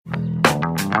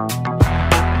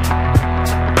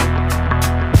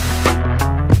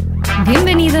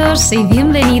Bienvenidos y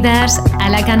bienvenidas a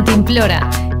la Cantimplora,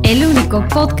 el único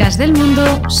podcast del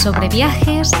mundo sobre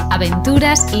viajes,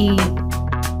 aventuras y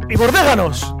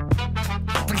burdéganos.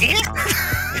 ¿Qué?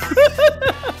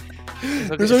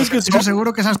 ¿No sabéis qué Eso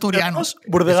seguro que es asturiano.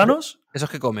 ¿Burdéganos? ¿Esos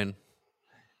que comen?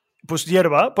 Pues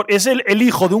hierba. Es el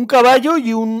hijo de un caballo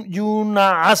y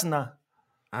una asna.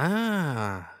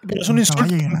 Ah. Pero es un insulto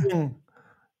también.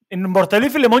 En Mortadelo y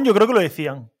Filemón yo creo que lo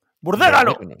decían.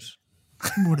 ¡Burdégano!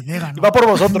 Burdégano. Y va por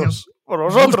vosotros. Por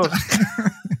vosotros.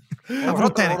 Por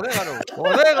ustedes.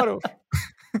 Burdéganos.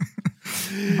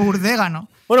 Burdégano.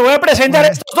 Bueno, voy a presentar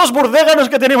estos dos burdéganos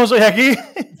que tenemos hoy aquí.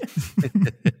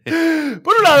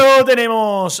 Por un lado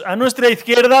tenemos a nuestra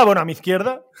izquierda, bueno, a mi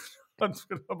izquierda.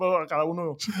 Cada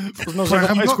uno, pues no sé,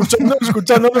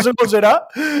 escuchando, no sé cómo será.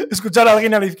 Escuchar a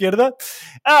alguien a la izquierda.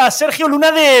 A Sergio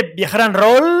Luna de Viajar en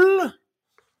Roll.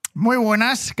 Muy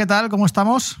buenas, ¿qué tal? ¿Cómo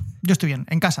estamos? Yo estoy bien,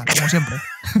 en casa, como siempre.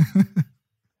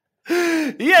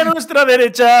 Y a nuestra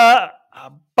derecha,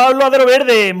 a Pablo Adrover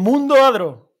de Mundo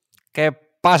Adro. ¿Qué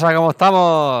pasa? ¿Cómo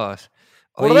estamos?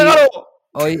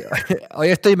 Hoy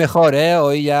estoy mejor, ¿eh?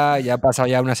 Hoy ya ha pasado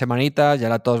ya unas semanitas, ya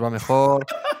la tos va mejor,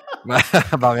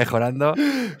 va mejorando.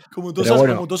 Como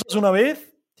tosas una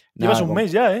vez, llevas un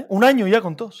mes ya, ¿eh? Un año ya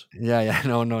con tos. Ya,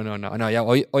 no, ya,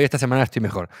 hoy esta semana estoy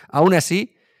mejor. Aún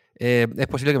así, es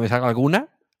posible que me salga alguna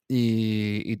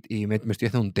y me estoy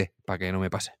haciendo un té para que no me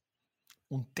pase.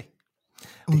 Un té.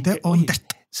 Un té o un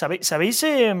test. ¿Sabéis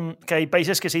que hay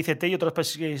países que se dice té y otros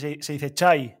países que se dice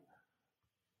chai?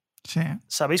 Sí.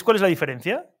 ¿Sabéis cuál es la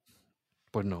diferencia?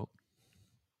 Pues no.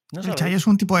 El chai es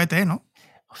un tipo de té, ¿no?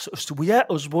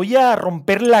 Os voy a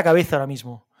romper la cabeza ahora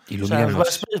mismo. O sea, os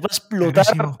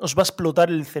va a explotar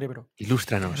el cerebro.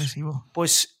 Ilústranos. Agresivo.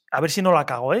 Pues a ver si no la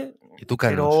cago, ¿eh? Y tú,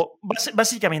 Carlos. Pero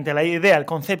básicamente la idea, el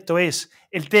concepto es,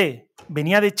 el té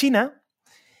venía de China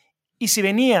y si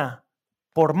venía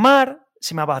por mar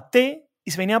se llamaba té y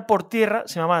si venía por tierra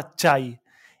se llamaba chai.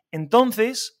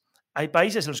 Entonces, hay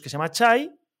países en los que se llama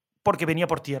chai porque venía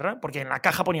por tierra, porque en la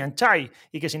caja ponían chai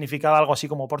y que significaba algo así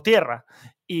como por tierra.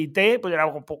 Y té pues era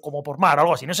algo como por mar,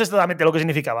 algo así. No sé exactamente lo que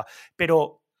significaba.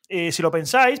 Pero si lo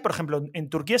pensáis, por ejemplo, en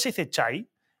Turquía se dice chai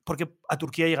porque a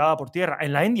Turquía llegaba por tierra.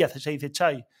 En la India se dice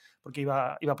chai porque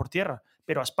iba por tierra.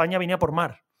 Pero a España venía por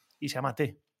mar y se llama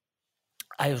té.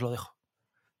 Ahí os lo dejo.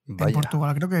 Vaya. En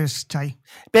Portugal creo que es chai.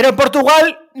 Pero en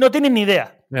Portugal no tienen ni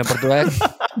idea. En Portugal,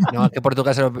 no, es que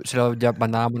Portugal se lo ya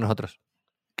mandábamos nosotros.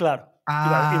 Claro.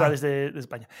 Iba desde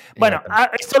España. Bueno,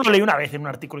 esto lo leí una vez en un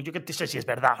artículo. Yo que no sé si es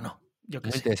verdad o no.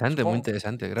 Muy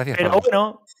interesante. Gracias. Pero Pablo.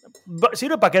 bueno,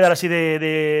 sirve para quedar así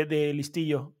de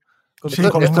listillo. Sí,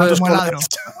 como el ladro.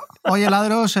 Hoy el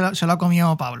ladro se lo ha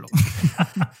comido Pablo.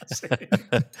 Sí.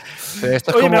 Pero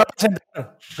esto es Oye, como... me va a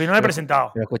presentar. Pero no me he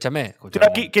presentado. Pero escúchame. Pero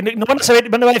aquí, que no van a saber,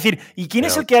 van a decir, ¿y quién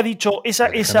es el que ha dicho esa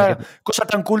cosa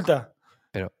tan culta?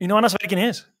 Y no van a saber quién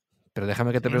es. Pero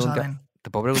déjame que te pregunte. ¿Te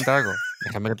puedo preguntar algo?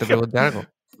 Déjame que te pregunte algo.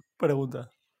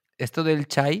 Pregunta. Esto del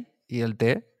chai y el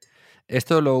té,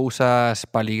 ¿esto lo usas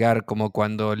para ligar como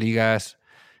cuando ligas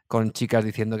con chicas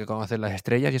diciendo que conoces las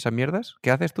estrellas y esas mierdas? ¿Qué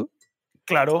haces tú?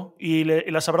 Claro, y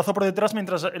las abrazo por detrás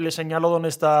mientras le señalo dónde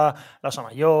está la Osa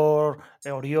Mayor,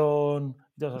 Orión...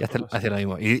 Y hace lo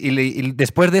mismo. Y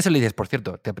después de eso le dices, por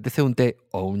cierto, ¿te apetece un té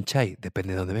o un chai?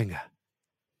 Depende de dónde venga.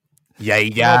 Y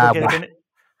ahí ya...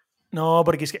 No,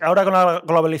 porque es que ahora con la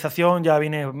globalización ya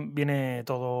viene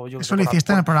todo... ¿Eso lo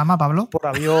hiciste en el programa, Pablo? Por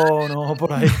avión o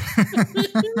por ahí.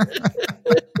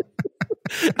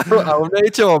 Aún no he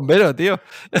dicho bombero, tío.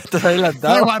 Estás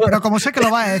adelantado. Da igual, pero como sé que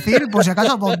lo va a decir, pues si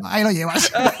acaso, pues ahí lo llevas.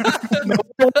 Me voy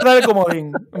a guardar el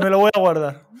comodín. Me lo voy a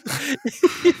guardar.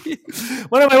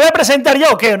 Bueno, ¿me voy a presentar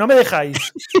ya o qué? ¿No me dejáis?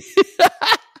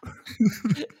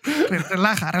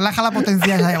 Relaja la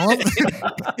potencia esa de voz.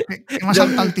 Que me ha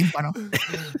saltado el tímpano.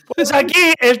 Pues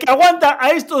aquí, el que aguanta a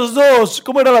estos dos...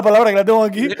 ¿Cómo era la palabra que la tengo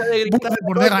aquí?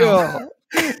 Burdégano.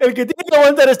 El que tiene que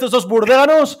aguantar a estos dos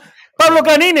burdéganos, Pablo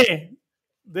Canine.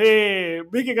 De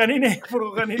Vicky Canine,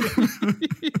 Furgo Canine.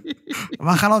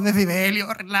 Baja los decibelios,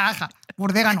 relaja.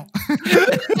 Burdégano.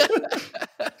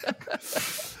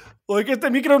 Oye, que este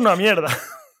micro es una mierda.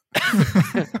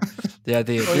 Ya,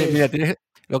 tío. Mira, tienes...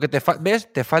 Lo que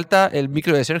 ¿ves? Te falta el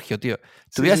micro de Sergio, tío.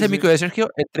 Tuvieras el micro de Sergio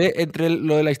entre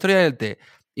lo de la historia del té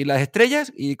y las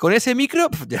estrellas, y con ese micro,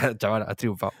 ya, chaval, has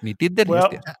triunfado. Ni Tinder ni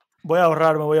hostia. Voy a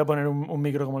ahorrar, me voy a poner un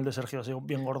micro como el de Sergio, así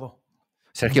bien gordo.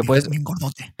 Sergio, puedes... Bien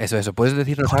gordote. Eso, puedes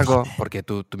decirnos algo, porque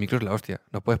tu micro es la hostia.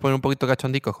 ¿Nos puedes poner un poquito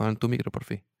cachondico con tu micro, por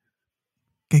fin?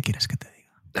 ¿Qué quieres que te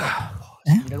diga?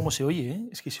 Mira cómo se oye, ¿eh?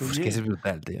 Es que se oye. Es que es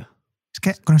brutal, tío. Es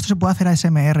que con esto se puede hacer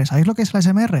ASMR. ¿Sabéis lo que es la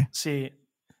ASMR? Sí.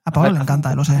 A Pablo le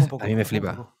encanta, lo sé. A mí me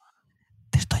flipa.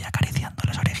 Te estoy acariciando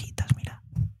las orejitas,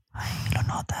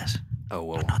 notas. Oh,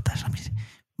 wow. Lo notas, son mis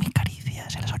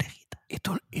caricias en las orejitas. ¿Y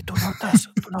tú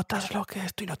notas lo que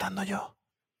estoy notando yo?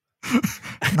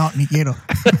 No, ni quiero.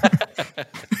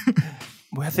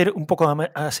 Voy a hacer un poco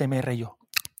de ASMR yo.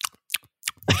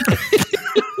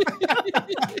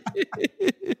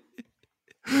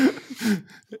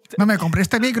 No, me compré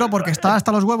este micro porque estaba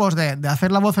hasta los huevos de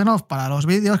hacer la voz en off para los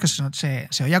vídeos, que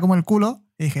se oía como el culo.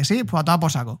 Y dije, sí, pues a tomar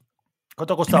por saco.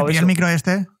 ¿Cuánto ha Y me costado pillé eso? el micro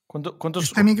este. ¿Cuántos?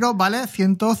 Este micro vale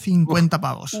 150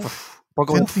 pavos.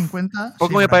 Poco, 150. poco sí,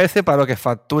 me por ahí. parece para lo que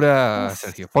factura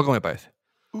Sergio. Poco me parece.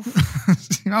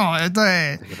 Sí, no, esto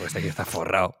es. Porque este aquí está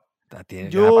forrado.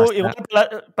 Yo, igual,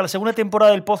 para la segunda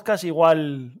temporada del podcast,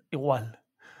 igual.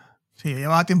 Sí,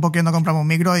 llevaba tiempo queriendo comprarme un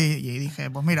micro y dije,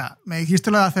 pues mira, me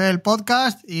dijiste lo de hacer el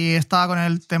podcast y estaba con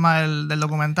el tema del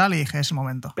documental y dije, es el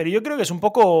momento. Pero yo creo que es un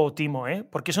poco timo, ¿eh?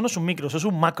 Porque eso no es un micro, eso es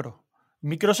un macro. El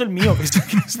micro es el mío, que está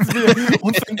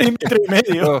un centímetro y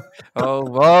medio.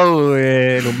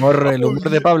 El humor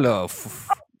de Pablo. Uf.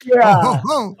 Yeah.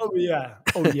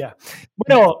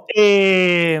 Bueno,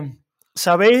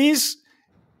 ¿sabéis?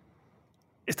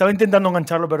 Estaba intentando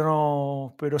engancharlo, pero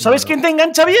no. Pero ¿sabes quién te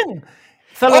engancha bien?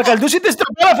 Zalbacaldú si te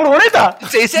estropea la furgoneta.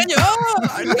 ¡Sí, señor!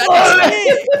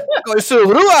 ¡Con su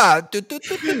grúa!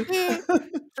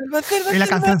 ¿Y la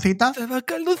cancioncita? ¡Salva,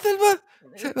 Caldo, salva!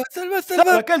 ¡Salva!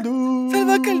 Zalbacaldú.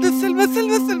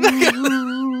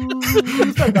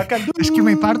 Zalbacaldú. Es que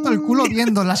me parto el culo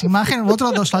viendo las imágenes,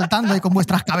 vosotros dos saltando ahí con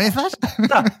vuestras cabezas.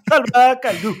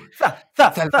 Zalbacaldú.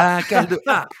 ¡Salva, Caldo!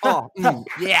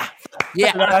 ¡Yeah!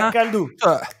 Zalbacaldú.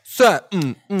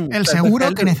 El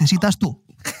seguro que necesitas tú.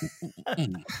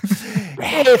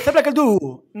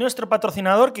 Zalbacaldú, nuestro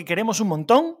patrocinador que queremos un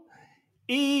montón.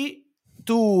 Y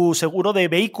tu seguro de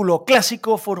vehículo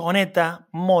clásico, furgoneta,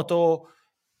 moto,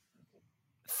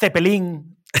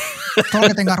 cepelín. Todo lo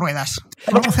que tenga ruedas.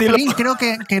 Bueno, Cepelín creo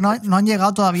que no han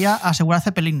llegado todavía a asegurar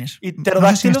cepelines. ¿Y No sé si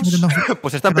pterodáctilos? me estoy metiendo-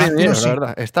 Pues están perdiendo dinero, Pterodáctilos, la sí.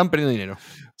 verdad. Están perdiendo dinero.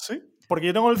 Sí, porque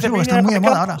yo tengo el Sí, cepelín porque está muy de moda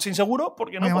aparcado ahora. sin seguro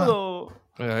porque Muy no de moda. puedo.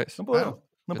 Ya ves. No puedo. Claro.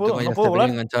 No Yo puedo, tengo ya no puedo Cepelín volar.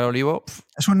 enganchado al olivo.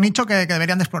 Es un nicho que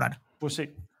deberían de explorar. Pues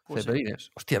sí.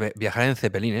 Cepelines. Hostia, viajar en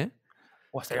Cepelín, ¿eh?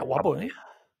 Estaría guapo, ¿eh?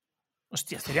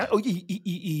 Hostia, estaría. Oye,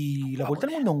 ¿y la vuelta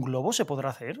al mundo en globo se podrá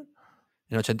hacer?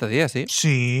 En 80 días, sí.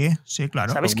 Sí,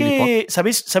 claro. ¿Sabéis con Willy que,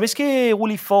 ¿sabéis que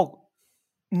Willy Fogg,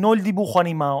 no el dibujo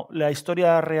animado, la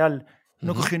historia real,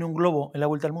 no Ujú. cogió ni un globo en la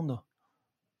vuelta al mundo?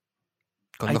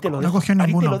 Ahí te lo No dejo. cogió Ahí te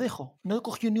ninguno. lo dejo. No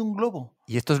cogió ni un globo.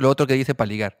 Y esto es lo otro que dice para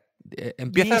ligar.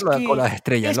 Empieza Y es que- con las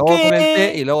estrellas, es luego con el que-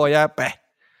 té y luego ya.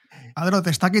 Adro, te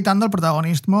está quitando el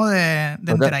protagonismo de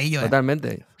enteraillo.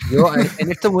 Totalmente. Yo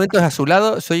en estos momentos a su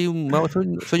lado soy un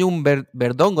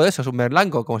verdongo de esos, un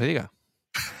berlanco, como se diga.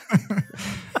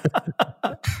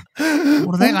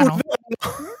 Burdégano.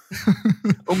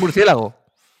 Un murciélago.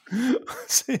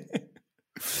 Sí.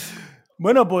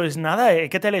 Bueno, pues nada,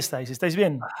 ¿qué tal estáis? ¿Estáis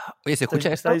bien? Oye, ¿se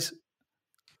escucha esto? ¿Estáis?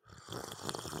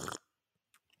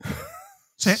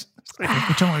 Sí, se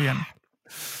escucha muy bien.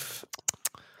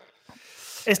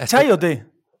 ¿Es chai o té?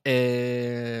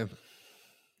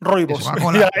 Roibos. Es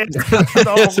Coca-Cola.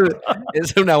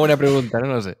 Es una buena pregunta, no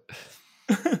lo sé.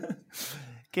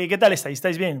 ¿Qué tal estáis?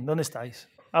 ¿Estáis bien? ¿Dónde estáis?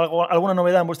 ¿Alguna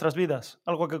novedad en vuestras vidas?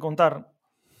 ¿Algo que contar?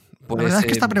 La verdad es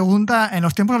que esta pregunta, en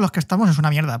los tiempos en los que estamos, es una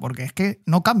mierda, porque es que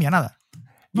no cambia nada.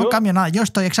 No cambia nada. Yo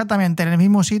estoy exactamente en el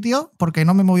mismo sitio porque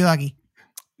no me he movido de aquí.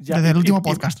 Desde el último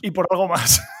podcast. Y por algo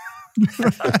más.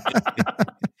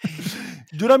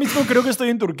 Yo ahora mismo creo que estoy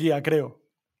en Turquía, creo.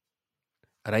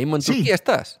 ¿Ahora mismo en Sí. Turquía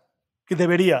estás? Que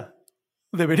debería.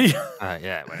 Ah,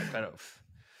 ya, bueno, claro.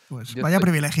 Pues Yo vaya estoy-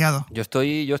 privilegiado. Yo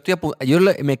estoy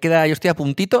a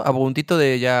puntito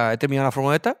de ya he terminado la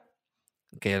furgoneta,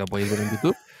 que lo podéis ver en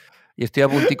YouTube, y estoy a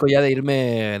puntico ya de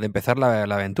irme, de empezar la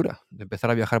aventura, de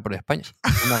empezar a viajar por España.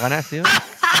 Unas ganas, tío.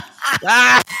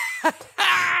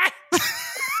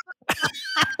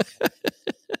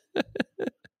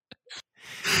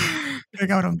 Qué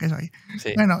cabrón que soy.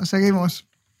 Sí. Bueno, seguimos.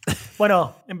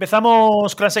 Bueno,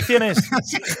 empezamos con las secciones.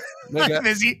 Venga,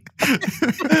 Sí.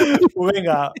 Pues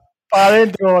venga, para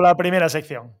adentro la primera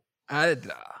sección.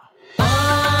 adentro.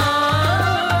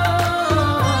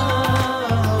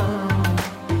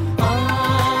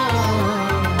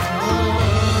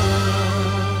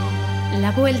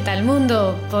 La vuelta al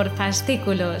mundo por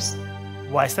fascículos.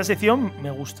 Buah, esta sección me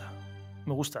gusta.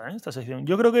 Me gusta, ¿eh? Esta sección.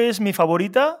 Yo creo que es mi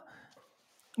favorita.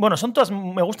 Bueno, son todas,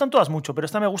 me gustan todas mucho, pero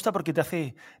esta me gusta porque te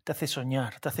hace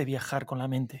soñar, te hace viajar con la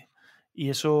mente. Y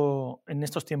eso, en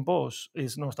estos tiempos,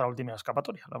 es nuestra última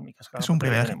escapatoria, la única escapatoria. Es un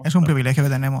privilegio, que tenemos, es un claro. privilegio que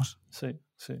tenemos. Sí,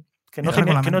 sí. Que no, Viajar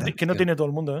con la tiene, mente. que no tiene todo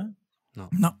el mundo, ¿eh? No.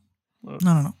 No.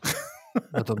 No.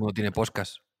 No todo el mundo tiene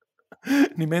podcast.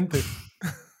 Ni mente.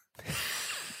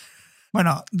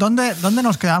 Bueno, ¿dónde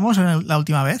nos quedamos la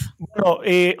última vez? Bueno,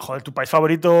 joder, tu país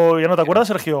favorito, ¿ya no te acuerdas,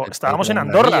 Sergio? Estábamos en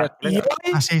Andorra. Y hoy...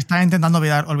 sí, estaba intentando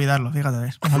olvidarlo, fíjate.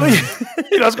 ¿Ves?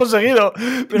 Y lo has conseguido,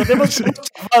 pero te hemos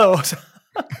chafado. O sea.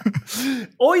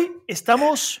 Hoy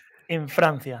estamos en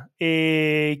Francia.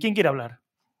 ¿Quién quiere hablar?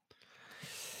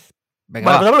 Venga,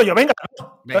 pues hablo yo, venga.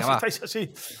 Venga, va. Estáis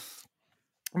así.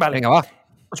 Vale. Venga, va.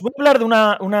 Os voy a hablar de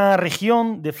una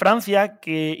región de Francia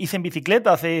que hice en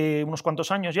bicicleta hace unos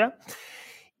cuantos años ya,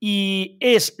 y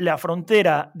es la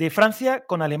frontera de Francia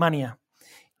con Alemania,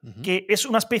 que es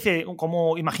una especie,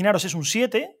 como imaginaros, es un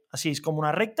 7, así es como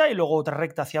una recta y luego otra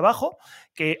recta hacia abajo,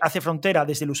 que hace frontera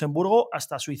desde Luxemburgo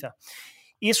hasta Suiza.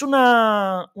 Y es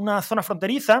una zona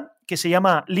fronteriza que se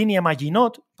llama línea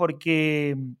Maginot,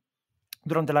 porque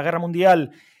durante la Guerra Mundial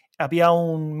había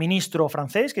un ministro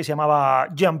francés que se llamaba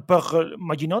Jean-Pierre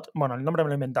Maginot. Bueno, el nombre me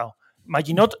lo he inventado.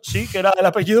 Maginot sí, que era el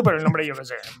apellido, pero el nombre yo qué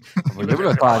sé. Pues yo me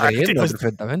lo estaba creyendo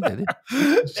perfectamente, tío.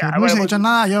 Si no hubiese dicho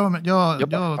nada, yo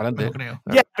lo creo.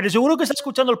 Ya, pero seguro que está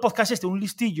escuchando el podcast un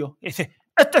listillo. Y dice,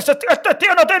 este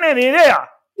tío no tiene ni idea.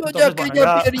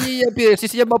 Jean-Pierre, sí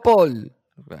se llama Paul.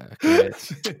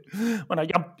 Bueno,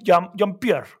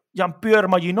 Jean-Pierre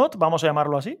Maginot, vamos a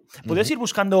llamarlo así. Podéis ir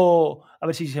buscando a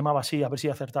ver si se llamaba así, a ver si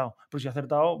he acertado. Pero si he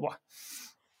acertado, buah.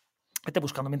 Vete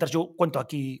buscando mientras yo cuento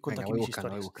aquí mis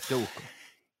historias. Yo busco.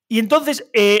 Y entonces,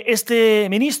 este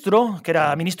ministro, que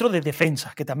era ministro de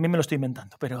Defensa, que también me lo estoy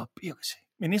inventando, pero yo qué sé,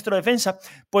 ministro de Defensa,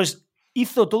 pues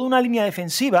hizo toda una línea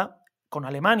defensiva con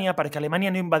Alemania para que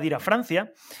Alemania no invadiera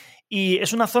Francia. Y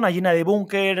es una zona llena de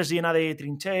búnkers, llena de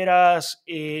trincheras,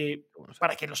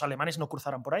 para que los alemanes no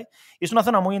cruzaran por ahí. Y es una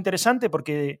zona muy interesante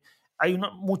porque hay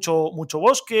mucho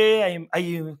bosque,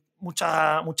 hay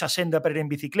mucha senda para ir en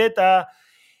bicicleta.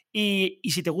 Y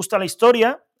si te gusta la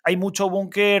historia, hay mucho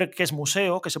búnker que es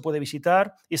museo, que se puede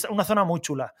visitar. Y es una zona muy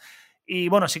chula. Y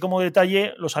bueno, así como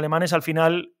detalle, los alemanes al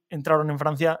final entraron en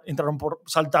Francia,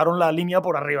 saltaron la línea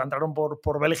por arriba, entraron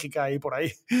por Bélgica y por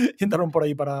ahí. Y entraron por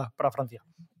ahí para Francia.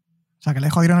 O sea, que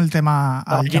le jodieron el tema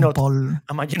a Jean-Paul.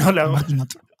 A Maginot le hago.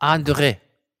 André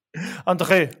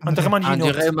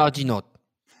Maginot.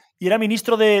 ¿Y era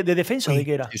ministro de Defensa? Sí. ¿De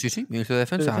qué era? Sí, ministro de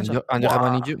Defensa.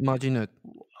 André Maginot.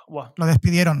 Lo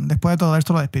despidieron. Después de todo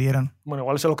esto lo despidieron. Bueno,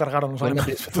 igual se lo cargaron los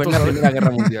alemanes. Fue en la Primera Guerra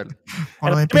Mundial. O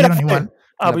lo despidieron igual.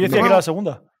 Pues yo decía que era la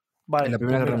segunda. Vale, en la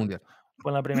Primera Guerra Mundial.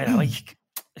 Fue en la primera. Ay,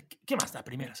 ¿qué más da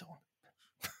primera, segunda?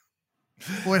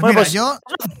 Pues mira, es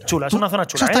una zona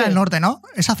chula. Eso está en el norte, ¿no?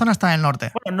 Esa zona está en el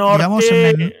norte. Bueno,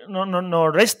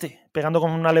 noreste, pegando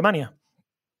con Alemania.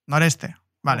 Noreste,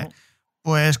 vale.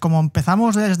 Pues como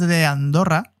empezamos desde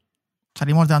Andorra,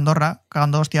 salimos de Andorra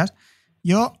cagando hostias,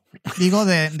 yo digo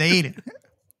de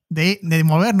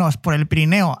movernos por el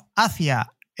Pirineo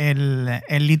hacia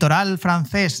el litoral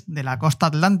francés de la costa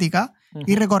atlántica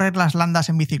y recorrer las landas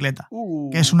en bicicleta,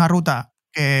 que es una ruta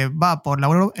que va por la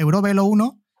Eurovelo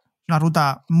 1. Una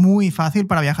ruta muy fácil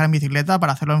para viajar en bicicleta,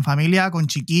 para hacerlo en familia, con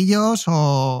chiquillos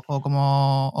o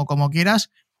como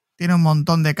quieras. Tiene un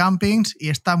montón de campings y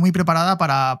está muy preparada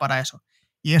para eso.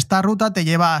 Y esta ruta te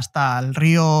lleva hasta el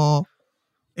río,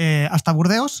 hasta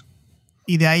Burdeos,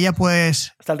 y de ahí ya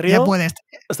puedes... ¿Hasta el río?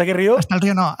 ¿Hasta qué río? Hasta el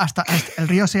río no, el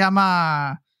río se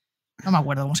llama... No me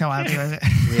acuerdo cómo se llama el río.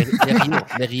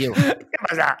 De Guío. ¿Qué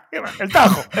pasa? El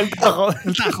Tajo.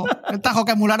 El Tajo,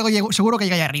 que es muy largo y seguro que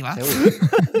llega ahí arriba.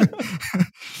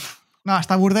 No,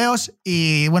 hasta Burdeos.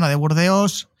 Y bueno, de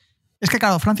Burdeos... Es que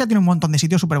claro, Francia tiene un montón de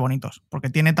sitios súper bonitos, porque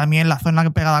tiene también la zona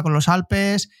pegada con los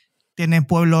Alpes, tiene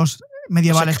pueblos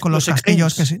medievales con los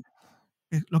castillos.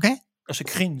 ¿Lo qué? Los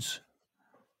écrins.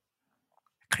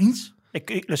 ¿Écrins?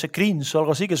 Los écrins o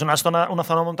algo así, que es una zona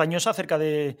montañosa cerca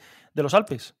de los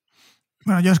Alpes.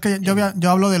 Bueno,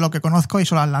 yo hablo de lo que conozco y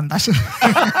son las landas.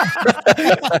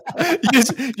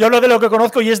 Yo hablo de lo que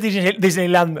conozco y es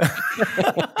Disneyland.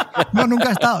 No, nunca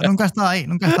he estado ahí,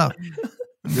 nunca he estado.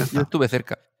 Yo estuve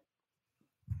cerca.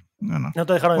 No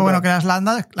te dejaron entrar. Bueno, que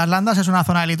las landas es una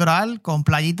zona de litoral con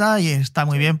playita y está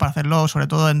muy bien para hacerlo, sobre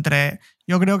todo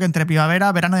yo creo que entre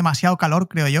primavera, verano, demasiado calor,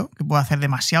 creo yo, que puede hacer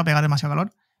pegar demasiado calor,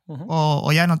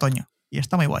 o ya en otoño. Y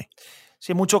está muy guay.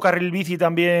 Sí, mucho carril bici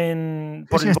también.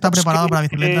 Sí, está preparado para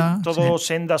bicicleta. Todo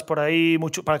sendas por ahí,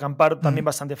 mucho para acampar también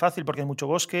bastante fácil porque hay mucho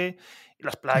bosque. Y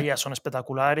las playas son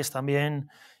espectaculares también.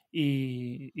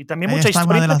 Y también ahí mucha está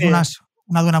historia. Una de las dunas,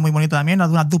 una duna muy bonita también, la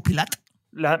duna du Pilat.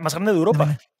 La más grande de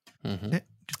Europa. Sí,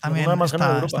 también la más grande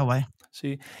de Europa. Está guay.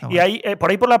 Sí. Y hay, por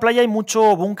ahí por la playa hay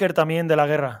mucho búnker también de la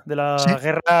guerra.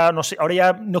 Guerra, no sé, ahora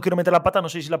ya no quiero meter la pata, no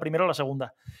sé si es la primera o la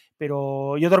segunda.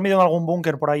 Pero yo he dormido en algún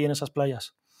búnker por ahí en esas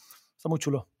playas. Está muy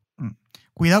chulo.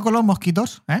 Cuidado con los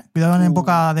mosquitos, ¿eh? Cuidado en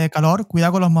época de calor,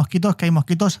 cuidado con los mosquitos, que hay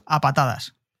mosquitos a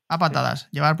patadas. a patadas.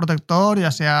 Llevar protector,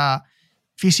 ya sea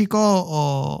físico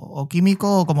o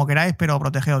químico, o como queráis, pero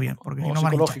protegeos bien. Porque si O no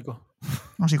psicológico.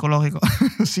 No, psicológico.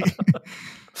 Sí.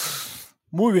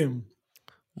 Muy bien.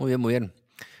 Muy bien, muy bien.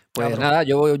 Pues Claro. nada,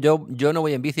 yo no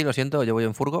voy en bici, lo siento, yo voy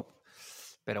en furgo.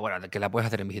 Pero bueno, que la puedes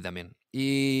hacer en bici también.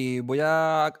 Y voy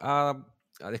a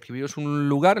describiros un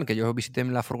lugar en que yo visité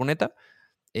en la furgoneta,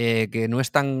 que no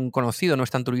es tan conocido, no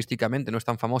es tan turísticamente, no es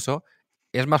tan famoso.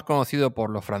 Es más conocido por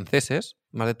los franceses,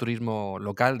 más de turismo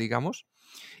local, digamos.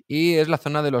 Y es la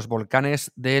zona de los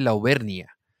volcanes de la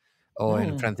Auvernia, o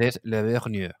en francés, Le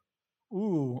Vernier.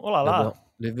 Hola, la.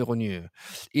 Le Vernier.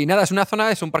 Y nada, es una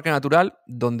zona, es un parque natural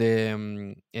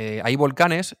donde hay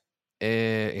volcanes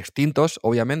extintos,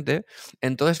 obviamente.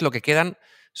 Entonces lo que quedan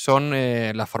son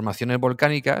las formaciones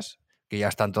volcánicas, que ya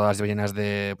están todas llenas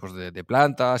de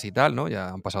plantas y tal, ¿no? Ya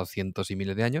han pasado cientos y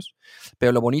miles de años.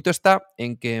 Pero lo bonito está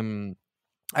en que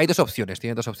hay dos opciones,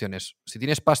 tiene dos opciones. Si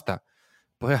tienes pasta,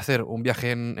 puedes hacer un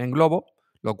viaje en globo,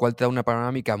 lo cual te da una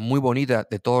panorámica muy bonita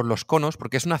de todos los conos,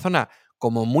 porque es una zona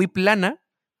como muy plana,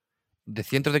 de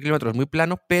cientos de kilómetros muy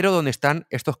plano, pero donde están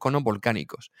estos conos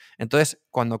volcánicos. Entonces,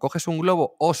 cuando coges un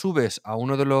globo o subes a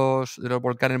uno de los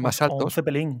volcanes más O un altos,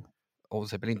 cepelín. o un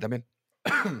cepelín también,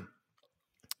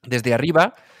 desde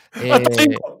arriba... ¡Hasta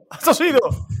 5! ¡Has oído!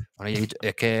 Bueno,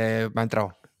 es que me ha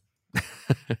entrado.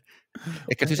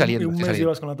 Es que estoy Un saliendo. mes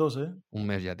llevas con la tos, ¿eh? Un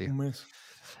mes ya, tío. Un mes.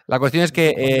 La cuestión es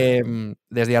que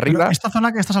desde arriba... Pero esta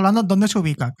zona que estás hablando, ¿dónde se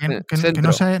ubica? Que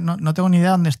no sé, no tengo ni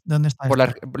idea dónde está por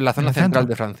esto. la zona ¿En el central centro?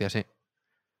 de Francia, sí.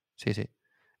 Sí, sí.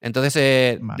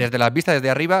 Entonces, Vale. desde las vistas desde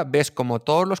arriba, ves como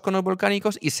todos los conos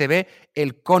volcánicos y se ve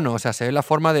el cono, o sea, se ve la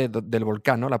forma del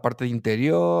volcán, ¿no? La parte de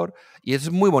interior. Y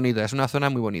es muy bonita, es una zona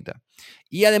muy bonita.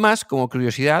 Y además, como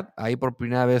curiosidad, ahí por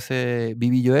primera vez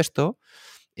viví yo esto,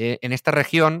 en esta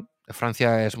región,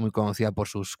 Francia es muy conocida por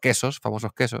sus quesos,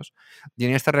 famosos quesos, y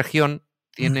en esta región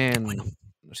tienen... Bueno.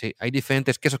 Sí, hay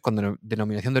diferentes quesos con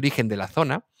denominación de origen de la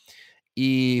zona.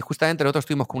 Y justamente nosotros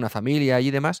estuvimos con una familia y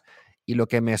demás, y lo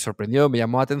que me sorprendió, me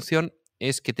llamó la atención,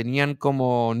 es que tenían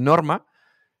como norma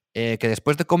que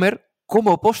después de comer,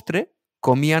 como postre,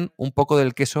 comían un poco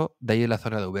del queso de ahí en la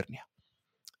zona de Auvernia.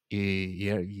 Y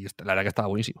la verdad que estaba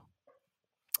buenísimo.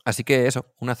 Así que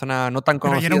eso, una zona no tan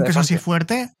 ¿Pero conocida. y era un de queso así Francia.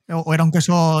 fuerte? ¿O era un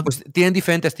queso...? Pues tienen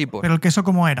diferentes tipos. ¿Pero el queso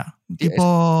cómo era?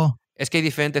 Tipo... Es que hay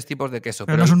diferentes tipos de queso.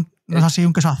 Pero no es así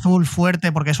un queso azul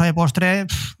fuerte, porque eso de postre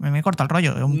me corta el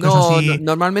rollo. Un queso así,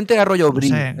 normalmente era rollo brie,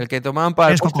 sé, el que tomaban para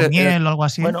el fresco postre. con miel o algo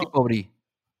así. Bueno, tipo brie.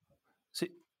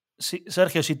 Sí,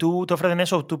 Sergio, si tú te ofrecen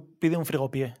eso, tú pide un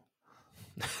frigopié.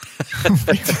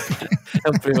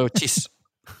 Un frío cheese.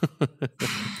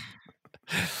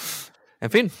 En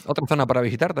fin, otra zona para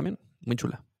visitar también, muy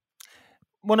chula.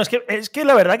 Bueno, es que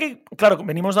la verdad que, claro,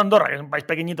 venimos de Andorra, que es un país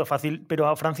pequeñito, fácil,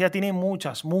 pero Francia tiene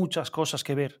muchas cosas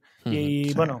que ver. Y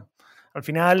Sí. bueno, al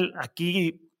final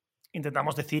aquí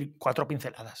intentamos decir 4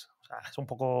 pinceladas. O sea, es un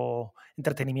poco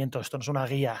entretenimiento. Esto no es una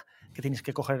guía que tienes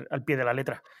que coger al pie de la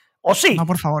letra. ¡O sí! No,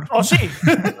 por favor. ¡O sí!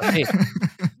 Sí.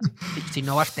 Si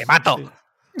no vas, te mato.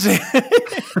 Sí.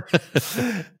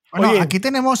 Bueno, Oye, aquí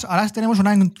tenemos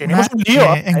una un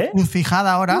lío,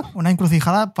 encrucijada ahora, una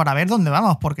encrucijada para ver dónde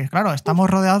vamos, porque claro, estamos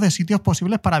rodeados de sitios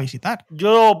posibles para visitar.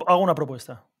 Yo hago una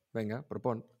propuesta. Venga,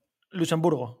 propon.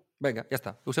 Luxemburgo. Venga, ya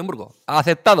está. Luxemburgo.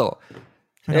 Aceptado.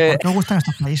 Pero ¿por qué os gustan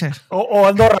estos países? O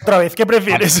Andorra otra vez, ¿qué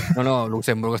prefieres? No,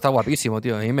 Luxemburgo está guapísimo,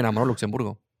 tío. A mí me enamoró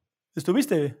Luxemburgo.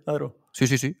 ¿Estuviste, Adro? Sí.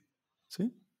 Sí.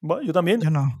 Bueno, yo también. Yo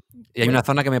no. Y hay una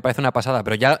zona que me parece una pasada,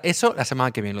 pero ya eso la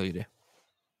semana que viene lo diré.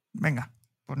 Venga.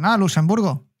 Pues nada,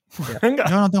 Luxemburgo. Venga.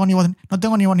 Yo no tengo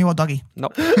ni voto aquí. No.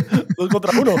 2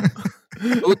 contra 1.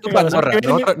 Tú para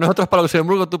Andorra. Nosotros para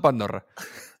Luxemburgo, tú para Andorra.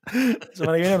 La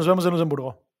semana que viene nos vemos en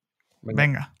Luxemburgo.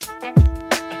 Venga.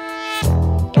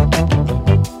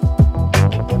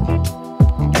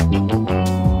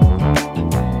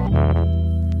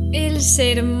 El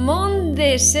sermón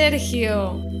de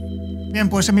Sergio. Bien,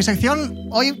 pues en mi sección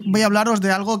hoy voy a hablaros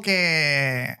de algo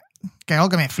que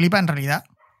me flipa en realidad,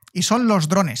 y son los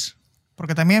drones.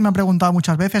 Porque también me han preguntado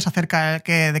muchas veces acerca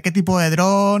de qué tipo de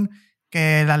dron,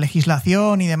 que la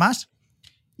legislación y demás.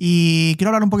 Y quiero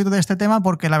hablar un poquito de este tema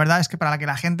porque la verdad es que para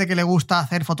la gente que le gusta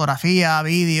hacer fotografía,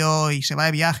 vídeo y se va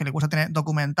de viaje, le gusta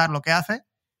documentar lo que hace,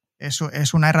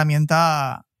 es una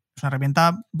herramienta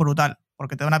brutal.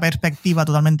 Porque te da una perspectiva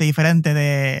totalmente diferente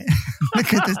de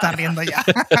que te estás riendo ya.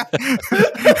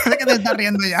 De que te estás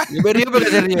riendo ya. Yo me río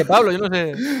porque se ríe Pablo, yo no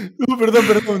sé. Perdón,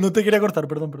 no te quería cortar,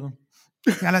 perdón.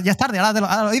 Ya es tarde,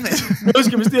 ahora lo dices. No, es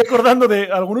que me estoy acordando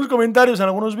de algunos comentarios en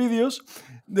algunos vídeos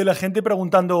de la gente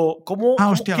preguntando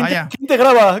hostia, ¿quién vaya. ¿quién te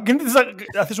graba?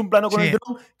 ¿Haces un plano con el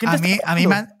dron? A mí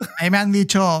me han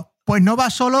dicho, pues no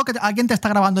vas solo, que alguien te está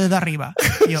grabando desde arriba.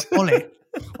 Y yo, ole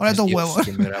tus huevos.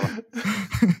 ¿Quién me graba?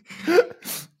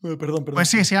 Perdón. Pues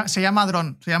sí, se llama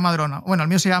dron. Bueno, el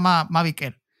mío se llama Mavic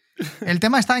Air. El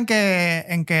tema está en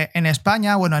que en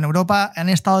España, bueno, en Europa han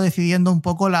estado decidiendo un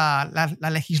poco la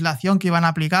legislación que iban a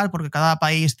aplicar, porque cada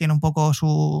país tiene un poco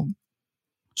su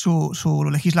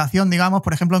legislación, digamos.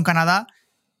 Por ejemplo, en Canadá,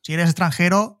 si eres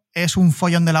extranjero, es un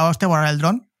follón de la hostia volar el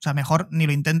dron. O sea, mejor ni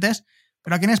lo intentes.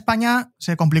 Pero aquí en España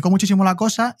se complicó muchísimo la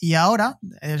cosa y ahora,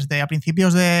 desde a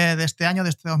principios de este año,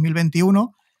 de este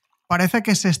 2021, parece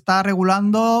que se está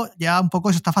regulando ya un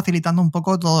poco, se está facilitando un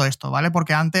poco todo esto, ¿vale?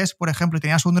 Porque antes, por ejemplo,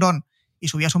 tenías un dron y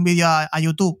subías un vídeo a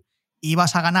YouTube y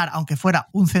ibas a ganar, aunque fuera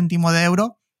 1 céntimo de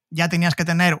euro, ya tenías que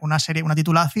tener una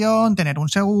titulación, tener un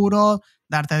seguro,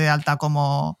 darte de alta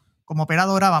como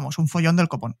operadora, vamos, un follón del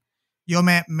copón. Yo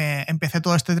me empecé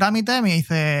todo este trámite, me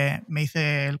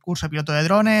hice el curso de piloto de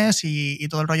drones y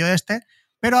todo el rollo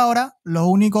pero ahora lo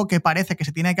único que parece que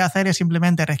se tiene que hacer es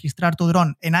simplemente registrar tu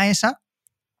dron en AESA,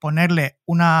 ponerle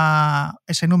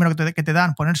ese número que te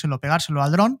dan, pegárselo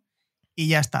al dron y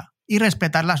ya está. Y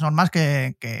respetar las normas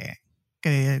que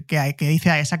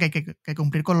dice AESA que hay que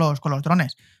cumplir con los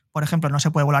drones. Por ejemplo, no se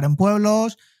puede volar en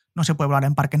pueblos, no se puede volar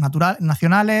en parques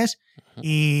nacionales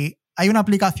y hay una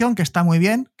aplicación que está muy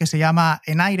bien, que se llama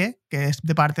En Aire, que es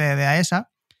de parte de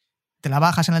AESA. Te la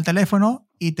bajas en el teléfono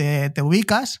y te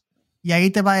ubicas y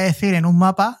ahí te va a decir en un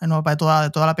mapa de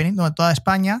toda la península, de toda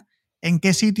España, en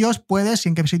qué sitios puedes y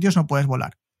en qué sitios no puedes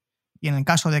volar. Y en el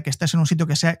caso de que estés en un sitio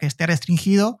que esté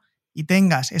restringido y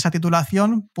tengas esa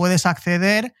titulación, puedes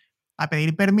acceder a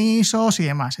pedir permisos y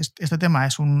demás. Este tema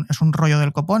es un rollo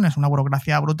del copón, es una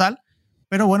burocracia brutal,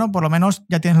 pero bueno, por lo menos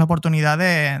ya tienes la oportunidad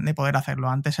de poder hacerlo.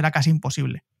 Antes era casi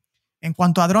imposible. En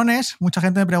cuanto a drones, mucha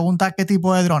gente me pregunta qué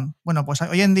tipo de dron. Bueno, pues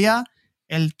hoy en día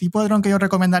el tipo de dron que yo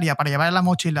recomendaría para llevar en la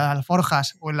mochila, en las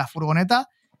alforjas o en la furgoneta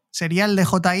sería el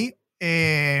DJI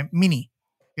Mini,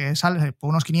 que sale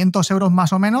por unos 500 euros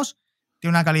más o menos,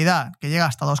 tiene una calidad que llega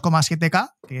hasta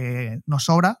 2,7K, que nos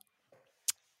sobra,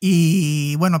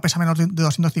 y bueno, pesa menos de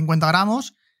 250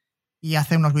 gramos y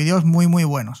hace unos vídeos muy muy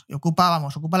buenos. Y ocupa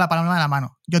la palma de la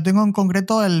mano. Yo tengo en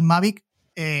concreto el Mavic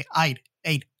Air.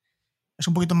 Es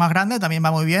un poquito más grande, también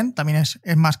va muy bien, también es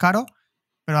más caro,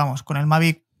 pero vamos, con el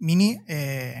Mavic Mini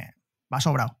va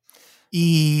sobrado.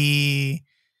 Y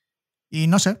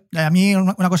no sé, a mí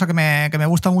una cosa que me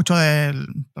gusta mucho del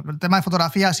tema de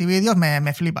fotografías y vídeos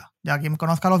me flipa. Ya quien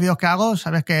conozca los vídeos que hago,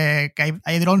 sabes que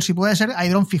hay dron, si puede ser, hay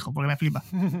dron fijo, porque me flipa.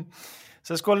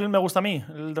 ¿Sabes cuál me gusta a mí?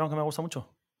 El dron que me gusta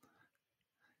mucho.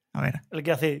 A ver. El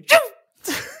que hace...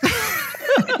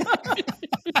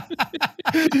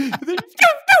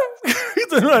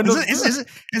 Ese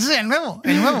es el nuevo.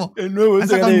 El nuevo.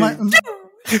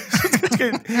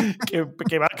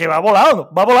 que va volando.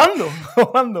 Va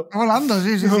volando,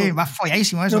 sí. Va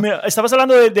folladísimo eso. No, mira, estabas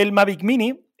hablando del Mavic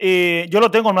Mini. Yo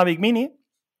lo tengo, el Mavic Mini.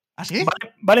 ¿Ah, sí?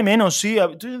 Vale menos, sí.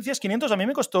 Tú decías 500, a mí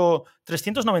me costó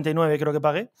 399, creo que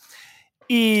pagué.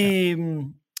 Y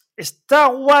está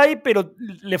guay, pero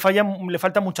le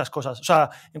faltan muchas cosas. O sea,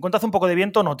 en cuanto hace un poco de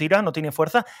viento, no tira, no tiene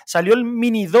fuerza. Salió el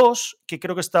Mini 2, que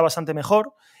creo que está bastante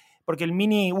mejor, porque el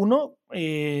Mini 1,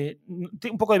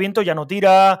 un poco de viento ya no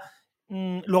tira,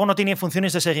 luego no tiene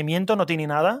funciones de seguimiento, no tiene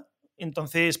nada.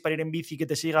 Entonces, para ir en bici que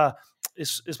te siga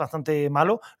es bastante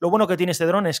malo. Lo bueno que tiene este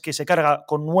dron es que se carga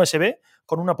con USB,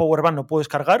 con una powerbank lo puedes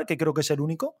cargar, que creo que es el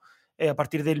único. A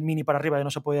partir del Mini para arriba ya no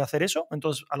se puede hacer eso.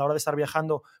 Entonces, a la hora de estar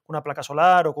viajando con una placa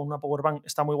solar o con una powerbank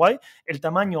está muy guay. El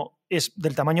tamaño es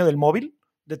del tamaño del móvil,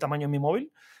 del tamaño de mi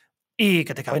móvil, y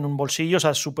que te cabe en un bolsillo, o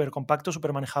sea, es súper compacto,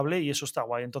 súper manejable y eso está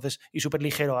guay. Entonces, y súper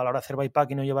ligero a la hora de hacer bikepack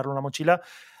y no llevarlo en la mochila.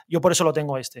 Yo por eso lo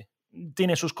tengo este.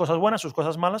 Tiene sus cosas buenas, sus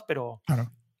cosas malas, pero...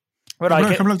 Claro. Bueno,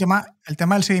 por ejemplo, el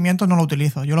tema del seguimiento no lo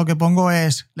utilizo. Yo lo que pongo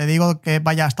es, le digo que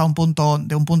vaya hasta un punto,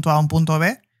 de un punto A a un punto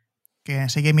B, que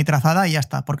sigue mi trazada y ya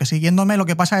está. Porque siguiéndome lo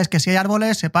que pasa es que si hay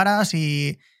árboles, se paras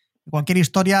y cualquier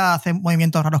historia hace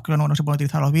movimientos raros que no se pueden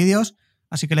utilizar los vídeos.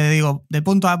 Así que le digo de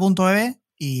punto A a punto B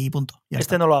y punto. Ya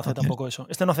este está. No lo hace tampoco eso.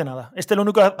 Este no hace nada. Este lo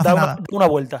único que da una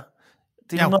vuelta.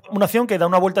 Tiene una acción que da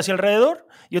una vuelta hacia alrededor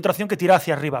y otra acción que tira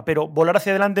hacia arriba. Pero volar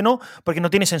hacia adelante no, porque no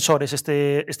tiene sensores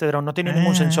este dron. No tiene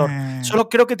ningún sensor. Solo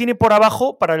creo que tiene por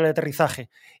abajo para el aterrizaje.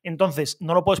 Entonces,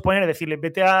 no lo puedes poner y decirle,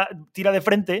 tira de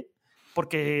frente,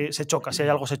 porque se choca. Si hay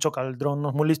algo, se choca. El dron no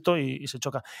es muy listo y se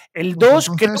choca. El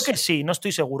 2 creo que sí, no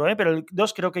estoy seguro, pero el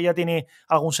 2 creo que ya tiene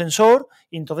algún sensor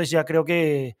y entonces ya creo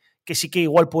que sí que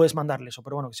igual puedes mandarle eso.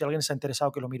 Pero bueno, si alguien está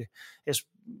interesado, que lo mire.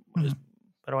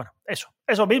 Pero bueno,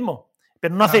 eso mismo.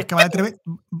 Pero no hace...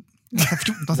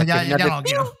 Entonces ya no lo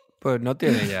quiero. Pues no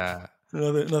tiene ya...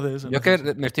 No hace eso. Yo es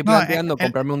que me estoy planteando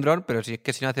comprarme un dron, pero si es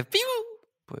que si no hace ¡piu!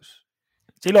 Pues...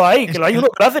 Sí lo hay, que lo hay uno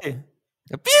que lo hace.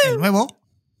 El nuevo.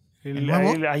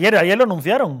 Ayer lo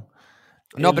anunciaron.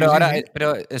 No, pero ahora,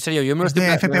 pero en serio, yo me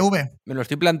lo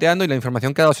estoy planteando y la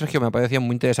información que ha dado Sergio me ha parecido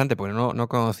muy interesante porque no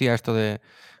conocía esto de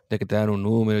que te dan un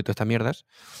número y todas estas mierdas.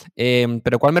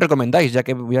 Pero ¿cuál me recomendáis? Ya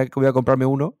que voy a comprarme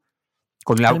uno,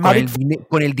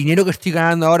 con el dinero que estoy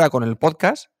ganando ahora con el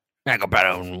podcast, me voy a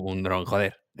comprar un dron,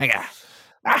 joder. Venga.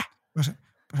 Pues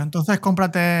entonces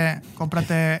cómprate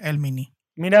el Mini.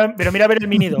 Mira a ver el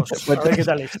Mini 2. A ver qué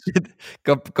tal es.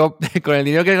 Con el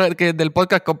dinero que del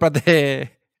podcast,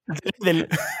 cómprate...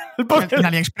 En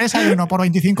AliExpress hay uno por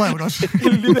 25 euros.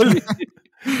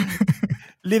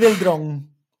 Lidl Drone.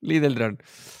 Lidl Drone.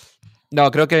 No,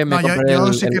 creo que me compraré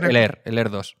el Air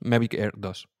 2. Mavic Air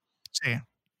 2. Sí.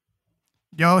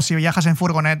 Yo, si viajas en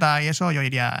furgoneta y eso, yo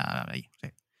iría ahí.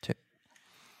 Sí.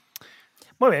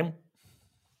 Muy bien.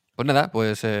 Pues nada,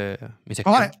 pues mi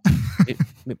sección. Vale.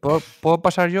 ¿Puedo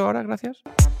pasar yo ahora? Gracias.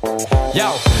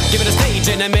 Yo, give it a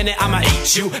stage in a minute, I'ma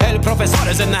eat you. El profesor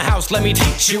is in the house, let me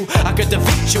teach you. I could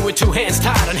defeat you with 2 hands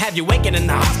tied and have you waking in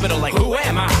the hospital like, who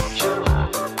am I?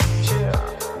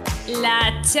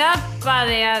 La chapa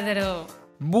de Adro.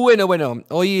 Bueno,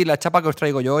 hoy la chapa que os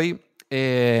traigo yo hoy,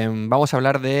 vamos a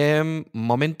hablar de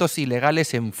momentos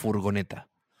ilegales en furgoneta.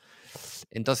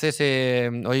 Entonces,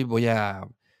 hoy voy a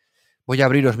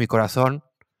abriros mi corazón,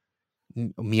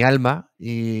 mi alma,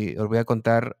 y os voy a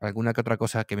contar alguna que otra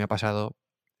cosa que me ha pasado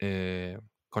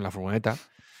con la furgoneta.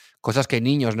 Cosas que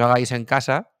niños no hagáis en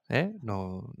casa,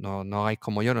 no hagáis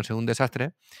como yo, no sea un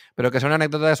desastre, pero que son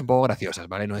anécdotas un poco graciosas,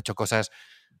 ¿vale? No he hecho cosas,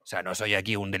 o sea, no soy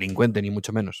aquí un delincuente ni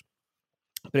mucho menos.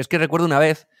 Pero es que recuerdo una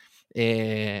vez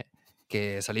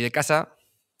que salí de casa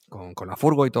con la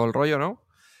furgo y todo el rollo, ¿no?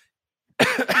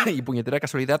 Y puñetera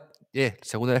casualidad,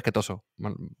 segunda vez que toso.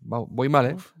 Voy mal,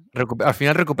 ¿eh? Al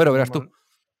final recupero, verás tú.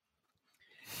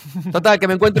 Total, que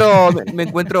me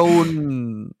encuentro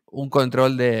un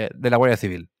control de la Guardia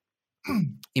Civil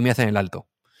y me hacen el alto.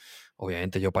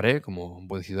 Obviamente yo paré, como un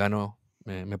buen ciudadano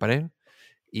me paré.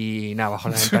 Y nada, bajo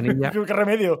la ventanilla. ¿Qué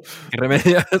remedio? ¿Qué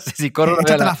remedio? Si corro...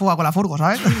 Échate la fuga con la furgo,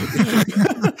 ¿sabes?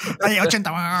 Oye,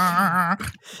 80.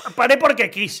 Paré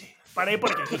porque quise.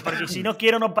 Porque si no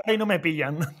quiero no paro y no me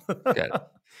pillan.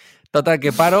 Claro. Total,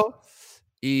 que paro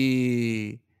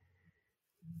y...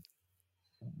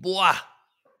 ¡Buah!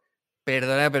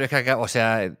 Perdona, pero es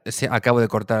que acabo de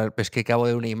cortar. Es que acabo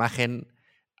de una imagen...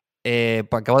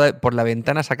 por la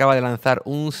ventana se acaba de lanzar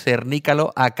un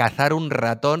cernícalo a cazar un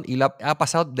ratón y ha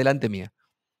pasado delante mía.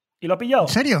 ¿Y lo ha pillado? ¿En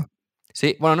serio?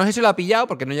 Sí, bueno, no sé si lo ha pillado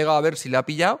porque no he llegado a ver si lo ha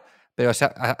pillado, pero se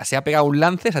ha pegado un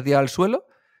lance, se ha tirado al suelo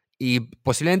y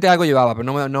posiblemente algo llevaba,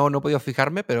 pero no he podido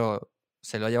fijarme, pero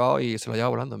se lo ha llevado y se lo ha llevado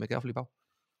volando. Me he quedado flipado.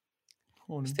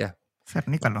 Hostia.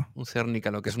 Cernícalo. Un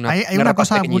cernícalo, que es una... Hay una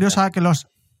cosa pequeñita. curiosa, que los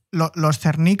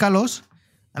cernícalos,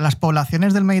 las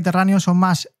poblaciones del Mediterráneo son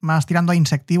más tirando a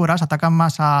insectívoras, atacan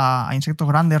más a insectos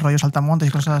grandes, rollos saltamontes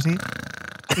y cosas así.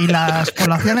 Y las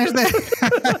poblaciones de...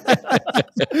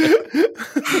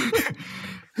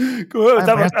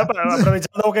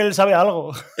 Aprovechando que él sabe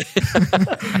algo.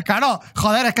 Claro,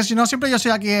 joder, es que si no siempre yo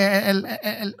soy aquí el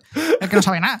que no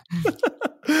sabe nada.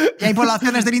 Y hay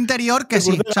poblaciones del interior que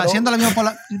sí, o sea, siendo la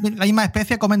misma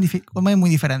especie, comen muy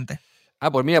diferente.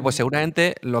 Pues mira, pues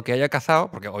seguramente lo que haya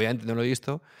cazado, porque obviamente no lo he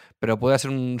visto, pero puede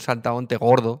ser un saltamonte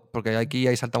gordo, porque aquí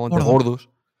hay saltamontes gordos,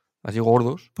 así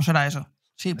gordos. Pues era eso.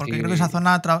 Sí, porque creo que esa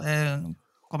zona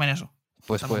comen eso.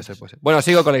 Pues puede ser. Bueno,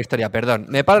 sigo con la historia, perdón.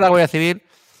 Me paro la Guardia Civil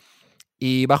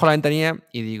y bajo la ventanilla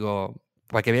y digo,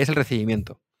 para que veáis el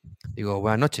recibimiento. Digo,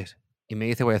 buenas noches. Y me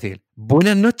dice Guardia Civil,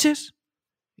 ¿buenas noches?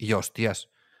 Y yo, hostias.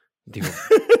 Digo...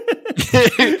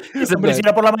 Hombre, si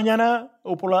era por la mañana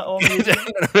o por la...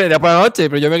 Era por la noche,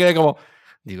 pero yo me quedé como...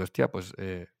 Digo, hostia, pues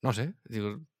no sé.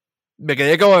 Digo, me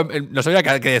quedé como... No sabía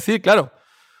qué decir, claro.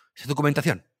 Esa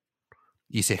documentación.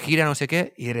 Y se gira, no sé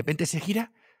qué, y de repente se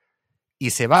gira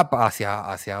y se va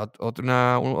hacia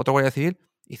otro guardia civil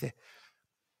y dice,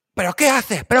 ¿pero qué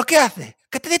haces?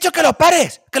 ¿Que te he dicho que lo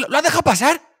pares? ¿Que lo has dejado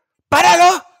pasar?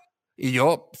 ¡Páralo! Y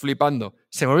yo, flipando,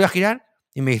 se me vuelve a girar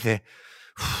y me dice,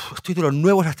 estoy de los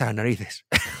nuevos hasta las narices.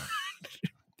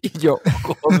 Y yo,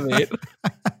 joder.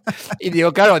 Y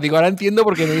digo, claro, ahora entiendo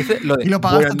por qué me dice lo de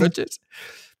buenas noches.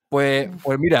 Pues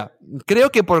mira, creo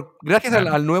que gracias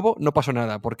al nuevo no pasó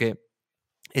nada, porque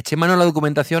eché mano a la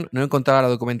documentación, no encontraba la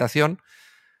documentación,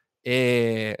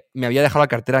 me había dejado la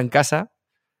cartera en casa.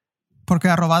 ¿Por qué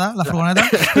era robada la furgoneta?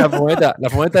 La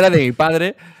furgoneta era de mi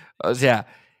padre, o sea,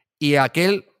 y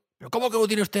aquel, ¿pero cómo que no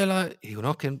tiene usted la...? Y digo,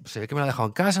 no, es que se ve que me la ha dejado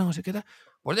en casa, no sé qué tal.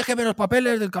 Pues déjeme los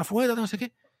papeles del furgoneta, no sé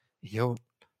qué. Y yo,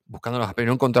 buscando los papeles,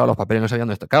 no encontraba los papeles, no sabía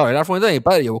dónde está. Claro, era la furgoneta de mi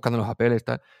padre, yo buscando los papeles,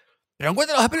 tal. ¿Pero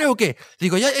encuentro los papeles o qué?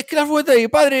 Digo, ya, es que la furgoneta de mi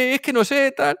padre, es que no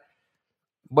sé, tal.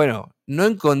 Bueno, no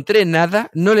encontré nada,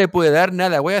 no le pude dar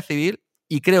nada a Guardia Civil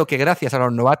y creo que gracias a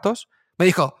los novatos me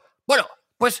dijo, bueno,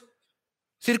 pues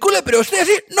circule, pero usted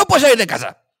así no puede salir de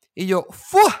casa. Y yo,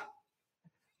 ¡fua!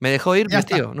 Me dejó ir,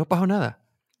 tío, no pasó nada.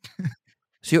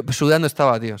 Sí, sudando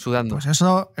estaba, tío, sudando. Pues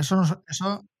eso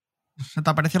se te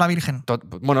apareció la Virgen.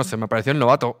 Bueno, se me apareció el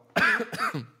novato.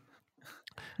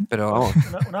 Pero vamos.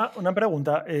 Una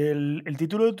pregunta. El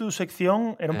título de tu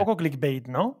sección era un poco clickbait,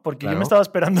 ¿no? Porque Claro. yo me estaba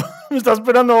esperando.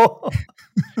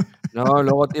 No,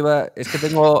 luego te iba. Es que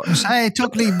tengo. Nos ha hecho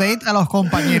clickbait a los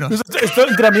compañeros. Esto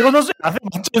entre amigos no se hace,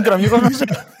 macho. Entre amigos no se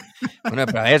hace. Bueno,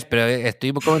 pero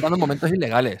estoy comentando momentos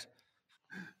ilegales.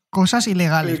 Cosas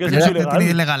ilegales. ¿Qué es Pero ilegal?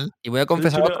 Ilegal. Y voy a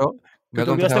confesar otro. ¿Que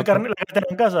te olvidaste la cartera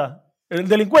en casa? ¡El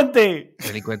delincuente!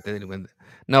 Delincuente.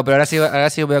 No, pero ahora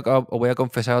sí voy a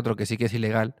confesar otro que sí que es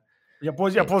ilegal. Ya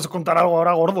puedes contar algo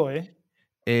ahora gordo, ¿eh?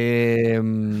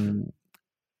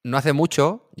 No hace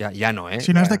mucho, ya no, ¿eh?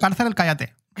 Si no es de cárcel,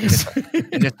 cállate.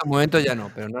 En estos momentos ya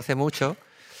no, pero no hace mucho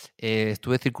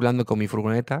estuve circulando con mi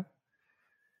furgoneta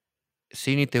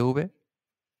sin ITV,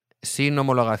 sin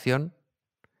homologación,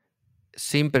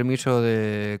 sin permiso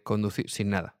de conducir, sin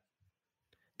nada.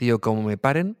 Tío, como me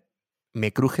paren,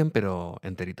 me crujen, pero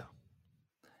enterito.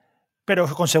 Pero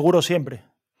con seguro siempre.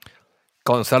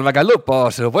 Con salvacalup,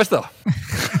 por supuesto.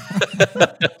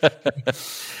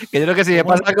 Que yo creo que si me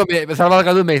pasa algo, me salva el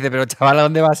caldo y me dice, pero chaval, ¿a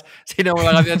dónde vas? Si no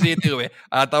homologación sin ITV.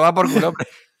 A tomar por culo, hombre.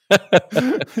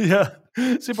 Ya.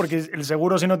 Sí, porque el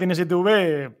seguro, si no tienes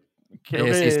ITV, creo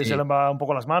que sí. se le va un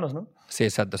poco las manos, ¿no? Sí,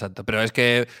 exacto. Pero es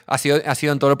que ha sido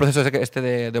en todo el proceso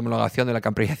de homologación, de la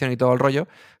camperización y todo el rollo.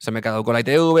 Se me caducó la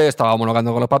ITV, estaba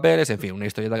homologando con los papeles, en fin, una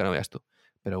historieta que no veas tú.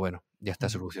 Pero bueno, ya está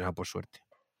solucionado por suerte.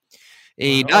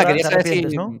 Y Bueno, nada, quería saber si...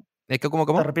 ¿no? ¿Cómo?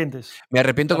 ¿Te arrepientes? Me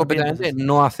arrepiento ¿Te arrepientes completamente de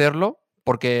no hacerlo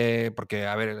porque,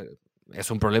 a ver,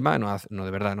 es un problema, no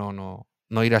de verdad,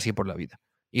 no ir así por la vida.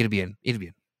 Ir bien.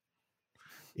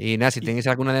 Y nada, si tenéis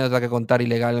alguna anécdota que contar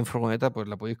ilegal en furgoneta, pues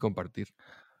la podéis compartir.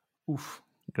 Uf.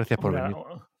 Gracias por venir.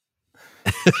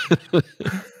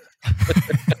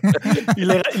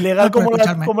 ¿Ilegal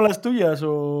como las tuyas?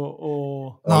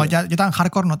 O... No, yo tan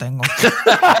hardcore no tengo.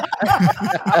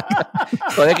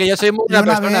 Joder, que yo soy muy buena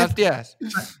persona, hostias.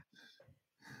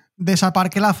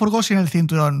 Desaparqué la furgo sin el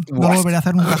cinturón. No lo volveré a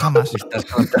hacer nunca jamás. Estás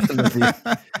contando, tío.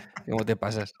 ¿Cómo te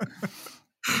pasas?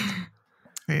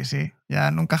 Sí, ya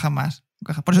nunca jamás.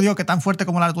 Por eso digo que tan fuerte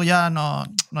como la tuya no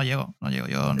llego.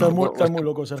 Yo no. Estás muy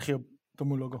loco, Sergio. Estás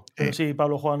muy loco. Pero sí,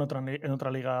 Pablo juega en otra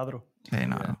liga, Adro. Sí,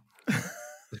 no.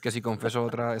 Es que si confeso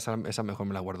otra, esa mejor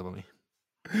me la guardo para mí.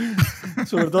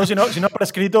 Sobre todo si no ha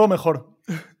prescrito, mejor.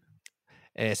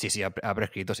 Sí, ha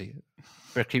prescrito, sí.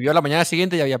 Prescribió la mañana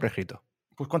siguiente y había prescrito.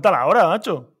 Pues cuéntala ahora,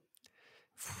 macho.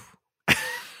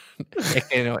 Es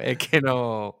que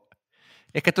no.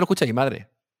 Es que esto lo escucha mi madre.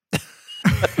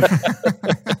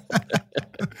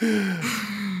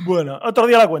 Bueno, otro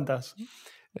día la cuentas.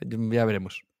 Ya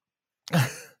veremos.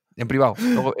 En privado.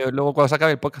 Luego cuando se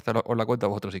acabe el podcast os la cuento a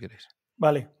vosotros si queréis.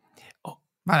 Vale.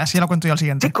 Vale, así lo cuento yo al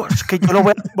siguiente. Chicos, que yo lo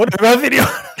voy a... Bueno, lo voy a decir yo.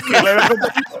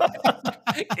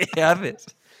 ¿Qué haces?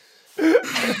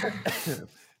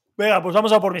 Venga, pues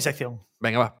vamos a por mi sección.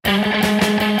 Venga, va.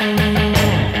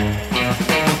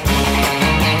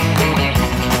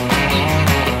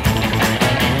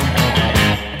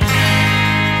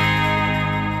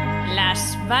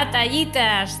 Las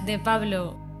batallitas de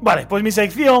Pablo. Vale, pues mi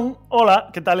sección... Hola,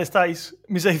 ¿qué tal estáis?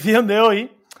 Mi sección de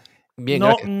hoy... Bien,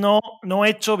 no he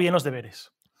hecho bien los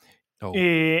deberes. Oh.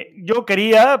 Yo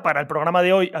quería, para el programa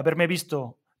de hoy, haberme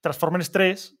visto Transformers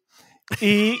 3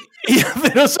 y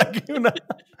haceros aquí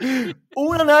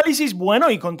un análisis bueno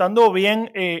y contando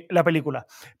bien la película.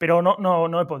 Pero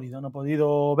no he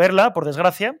podido verla, por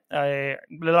desgracia.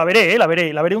 La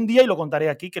veré un día y lo contaré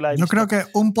aquí. Yo creo que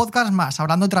un podcast más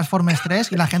hablando de Transformers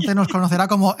 3 y la gente nos conocerá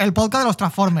como el podcast de los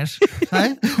Transformers,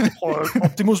 ¿sabes? Joder,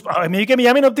 Optimus, a mí que me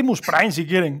llamen Optimus Prime si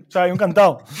quieren. O sea, yo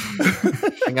encantado.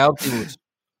 Venga, Optimus.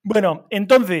 Bueno,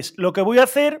 entonces, lo que voy a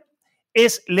hacer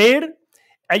es leer.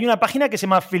 Hay una página que se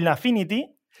llama Film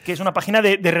Affinity, que es una página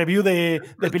de review de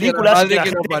películas. Madre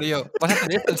que nos parió. ¿Vas a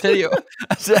hacer esto en serio?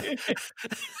 O sea...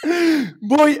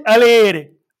 Voy a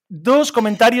leer 2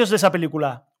 comentarios de esa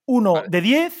película. Uno de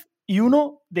 10 y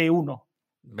uno de 1.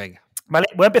 Venga. Vale,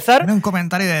 voy a empezar. ¿Tiene un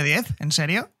comentario de 10? ¿En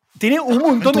serio? Tiene un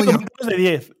montón de comentarios de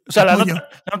 10. O sea, la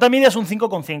nota media es un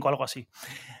 5,5, algo así.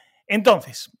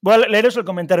 Entonces, voy a leeros el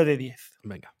comentario de 10.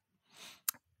 Venga.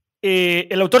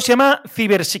 El autor se llama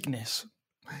Cybersickness.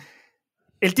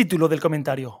 El título del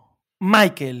comentario.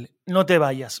 Michael, no te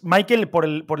vayas. Michael por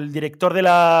el director de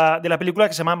la película,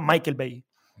 que se llama Michael Bay.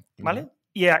 ¿Vale?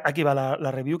 Y aquí va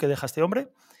la review que deja este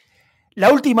hombre.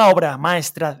 La última obra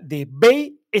maestra de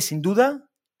Bay es sin duda,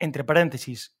 entre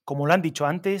paréntesis, como lo han dicho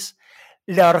antes,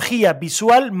 la orgía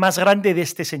visual más grande de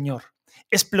este señor.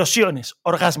 Explosiones,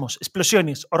 orgasmos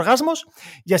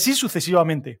y así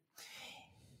sucesivamente.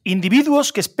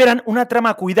 Individuos que esperan una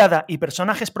trama cuidada y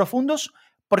personajes profundos,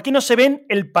 ¿por qué no se ven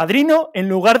El Padrino en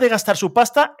lugar de gastar su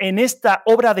pasta en esta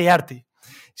obra de arte?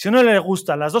 Si a uno le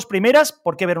gustan las 2 primeras,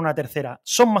 ¿por qué ver una tercera?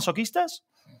 ¿Son masoquistas?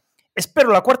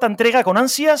 Espero la 4ª entrega con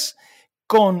ansias,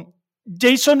 con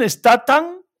Jason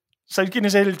Statham. ¿Sabéis quién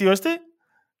es el tío este?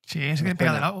 Sí, es que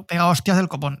pega hostias del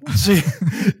copón. Sí,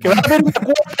 que va a haber una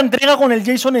 4ª entrega con el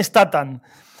Jason Statham.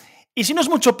 Y si no es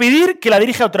mucho pedir, que la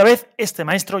dirija otra vez este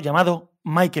maestro llamado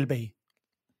Michael Bay.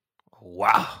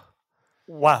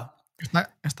 ¡Wow!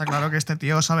 Está claro que este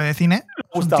tío sabe de cine. Le ha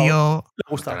gustado. Un tío... Le ha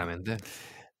gustado. Claramente.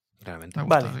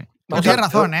 Vale. Sí. Pero tienes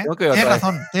razón, ¿eh? Tienes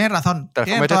razón.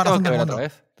 Tienes toda la razón del mundo.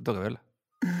 Tengo que verla.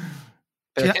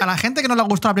 Si a la gente que no le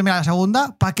gustó la primera y la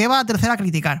segunda, ¿para qué va a tercera a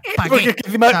criticar? ¿Para qué? Porque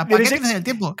encima, ¿para qué pierdes el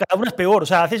tiempo? Cada una es peor. O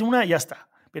sea, haces una y ya está.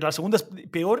 Pero la segunda es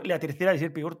peor, la tercera es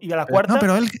peor. Y a la cuarta... No,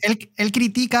 pero él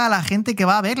critica a la gente que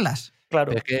va a verlas.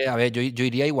 Claro. Pero es que, a ver, yo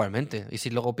iría igualmente. ¿Y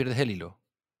si luego pierdes el hilo?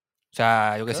 O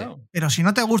sea, yo qué sé. Pero si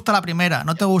no te gusta la primera,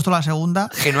 no te gustó la segunda...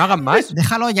 Que no hagan más.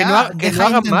 Déjalo ya. Que no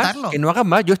hagan más. Que no hagan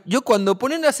más. Yo cuando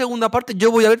ponen la segunda parte, yo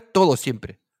voy a ver todo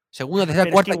siempre. Segunda, tercera,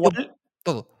 cuarta,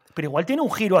 todo. Pero igual tiene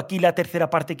un giro aquí la tercera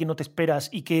parte que no te esperas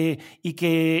y que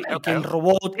el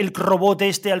robot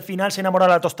este al final se enamora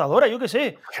de la tostadora, yo qué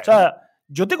sé. O sea,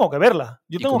 yo tengo que verla.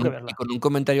 Y con un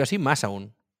comentario así más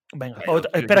aún. Venga,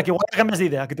 espera, que igual cambias de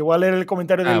idea, que te voy a leer el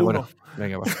comentario del 1. Bueno,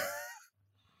 venga, va.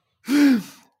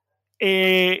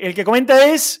 El que comenta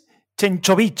es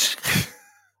Chenchovich.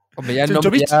 Hombre, ya el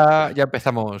nombre ya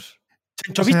empezamos.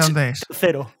 Chenchovich, no sé dónde es.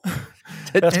 0.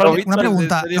 Una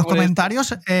pregunta, ¿los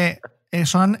comentarios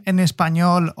son en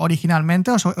español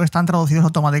originalmente o están traducidos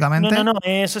automáticamente? No,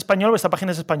 es español, esta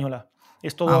página es española.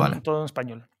 Es todo, vale. todo en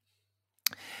español.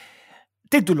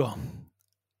 Título: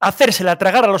 hacérsela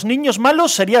tragar a los niños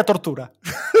malos sería tortura.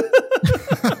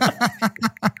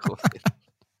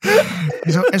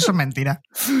 Eso es mentira.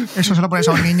 Eso se lo pones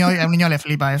a un niño y a un niño le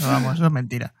flipa eso, vamos, eso es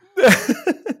mentira.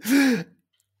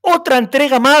 Otra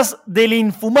entrega más del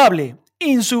infumable,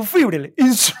 insufrible,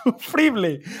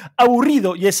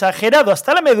 aburrido y exagerado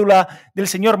hasta la médula del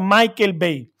señor Michael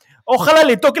Bay. Ojalá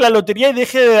le toque la lotería y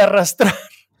deje de arrastrar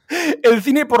el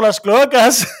cine por las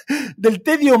cloacas del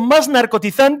tedio más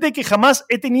narcotizante que jamás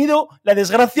he tenido la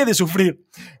desgracia de sufrir.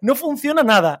 No funciona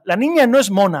nada, la niña no es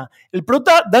mona, el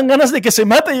prota dan ganas de que se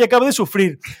mate y acabe de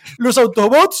sufrir. Los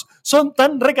Autobots son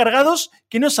tan recargados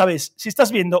que no sabes si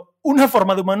estás viendo una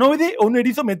forma de humanoide o un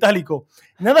erizo metálico.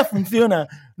 Nada funciona,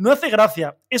 no hace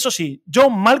gracia. Eso sí,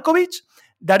 John Malkovich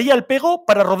daría el pego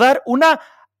para rodar una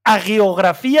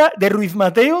hagiografía de Ruiz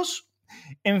Mateos.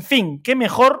 En fin, que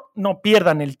mejor no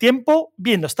pierdan el tiempo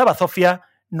viendo esta bazofia,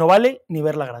 no vale ni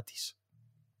verla gratis.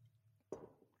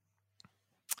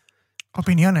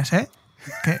 Opiniones, ¿eh?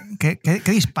 Qué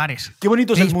dispares. Qué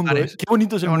bonito es el mundo, ¿eh? Qué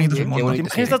bonito es el mundo. ¿Te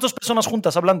imaginas estas 2 personas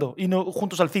juntas hablando y no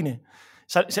juntos al cine?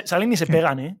 Salen y se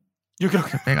pegan, ¿eh? Yo creo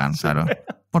que se pegan, claro.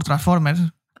 Por Transformers.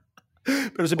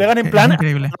 Pero se pegan en plan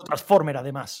Transformer,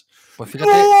 además. Pues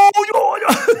fíjate.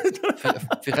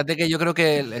 Fíjate que yo creo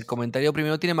que el comentario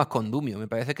primero tiene más condumio. Me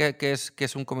parece que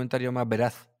es un comentario más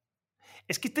veraz.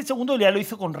 Es que este segundo ya lo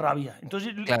hizo con rabia.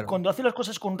 Entonces, claro, cuando hace las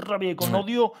cosas con rabia y con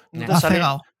odio, no te sale.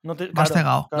 Más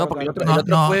cegado. No, porque el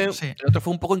otro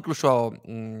fue un poco incluso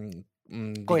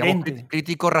coherente.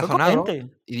 Crítico, razonado.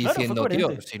 Y diciendo, claro,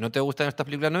 tío, si no te gustan estas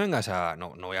películas, no vengas a.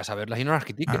 No vayas a verlas y no las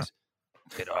critiques. Claro.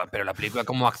 Pero la película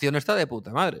como acción está de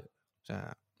puta madre. O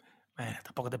sea.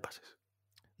 Tampoco te pases.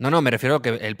 No, me refiero a que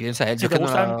él piensa él. Si te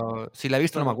gustan, si la he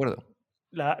visto, no me acuerdo.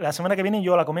 La semana que viene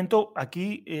yo la comento.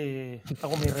 Aquí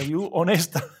hago mi review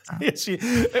honesta. Sí,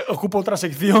 ocupo otra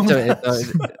sección.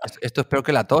 Esto es peor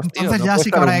que la tos, tío. Entonces ya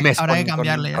sí que habrá que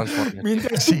cambiarle.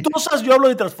 Mientras tú tosas, yo hablo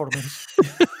de Transformers.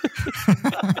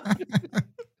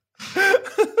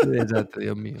 Exacto,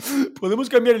 Dios mío. Podemos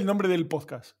cambiar el nombre del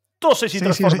podcast. Toses y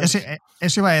Transformers. Sí,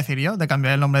 eso iba a decir yo, de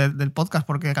cambiar el nombre del podcast,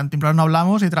 porque Cantimplora no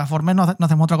hablamos y Transformers no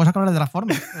hacemos otra cosa que hablar de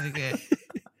Transformers. Así que...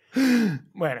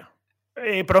 Bueno,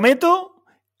 prometo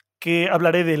que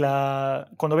hablaré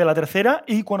cuando vea la tercera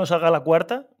y cuando salga la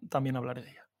cuarta también hablaré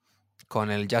de ella. ¿Con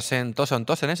el Jason Tosen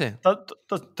ese?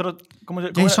 ¿Cómo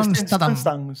Jason Statham.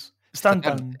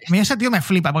 Stanton. A mí ese tío me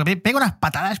flipa, porque pega unas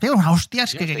patadas, pega unas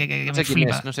hostias que No me sé quién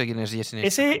flipa. es, no sé quién es Jason.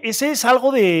 Ese es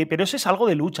algo de. Pero ese es algo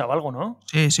de lucha o algo, ¿no?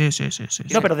 Sí.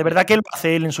 No, pero de verdad que él lo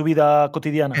hace él en su vida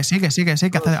cotidiana. Que sí, que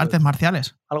hace artes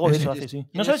marciales. Algo de Sí, eso sí. hace, sí.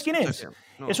 ¿No sabes quién es?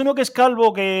 No. Es uno que es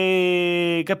calvo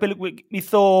que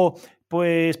hizo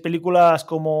pues películas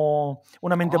como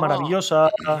Una mente maravillosa.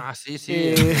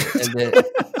 Sí. El de.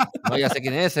 No, ya sé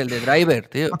quién es, el de Driver,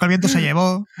 tío. Lo que el viento se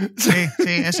llevó. Sí,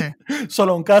 ese.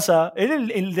 Solo en casa.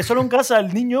 El de Solo en casa,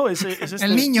 el niño, es este.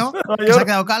 El niño que se ha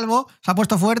quedado calvo, se ha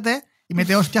puesto fuerte y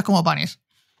mete hostias como panes.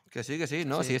 Que sí,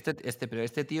 no, sí, pero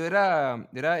este tío era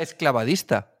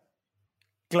esclavadista.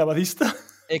 ¿Clavadista?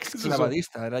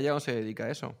 Exclavadista, ahora ya no se dedica a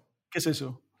eso. ¿Qué es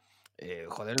eso?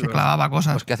 Joder, Que clavaba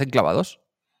cosas. Los que hacen clavados.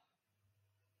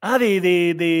 Ah,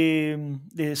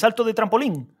 de salto de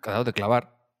trampolín. Claro, de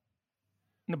clavar.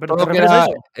 No, pero Todo ¿te lo, que refieres a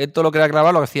era, eso? todo lo que era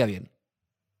clavar lo hacía bien.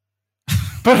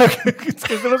 Pero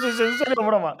que no sé si es en serio o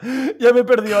broma. Ya me he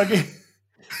perdido aquí.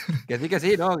 Que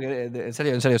sí, no, en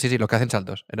serio, sí, los que hacen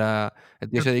saltos. El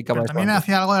tío se dedicaba Pero a eso también antes.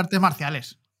 hacía algo de artes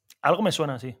marciales. Algo me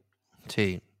suena así.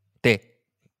 Sí. T.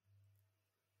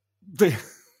 Sí.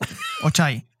 O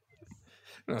Chai.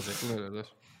 No sé, uno de los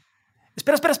dos.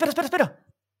 Espera.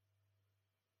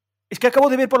 Es que acabo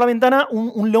de ver por la ventana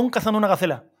un león cazando una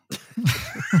gacela.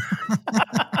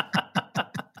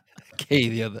 Qué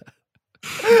idiota.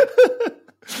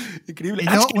 Increíble. Y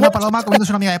yo, una paloma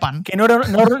comiéndose una miga de pan. Que no era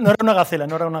una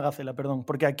gacela, perdón.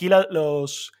 Porque aquí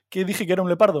 ¿Qué dije que era un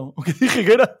lepardo? ¿O qué dije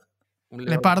que era?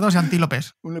 Leopardos y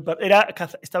antílopes. Un lepardo.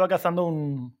 Estaba cazando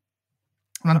Un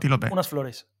antílope. unas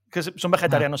flores. Que son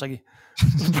vegetarianos aquí.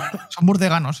 Son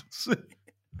burdéganos. Sí.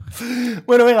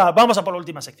 Bueno, venga, vamos a por la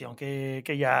última sección.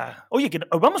 Que ya. Oye, que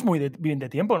vamos muy bien de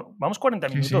tiempo. Vamos 40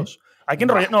 minutos. Hay que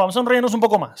enrollar. No, vamos a enrollarnos un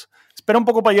poco más. Espera un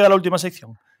poco para llegar a la última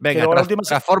sección. Venga,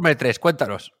 Transformer 3,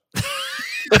 cuéntanos.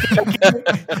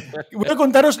 Voy a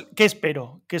contaros qué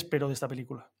espero de esta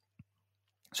película.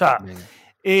 O sea,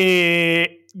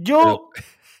 yo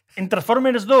en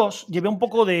Transformers 2 llevé un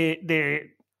poco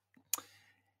de.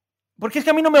 Porque es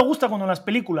que a mí no me gusta cuando en las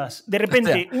películas, de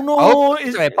repente,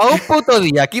 Para un puto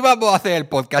día, aquí vamos a hacer el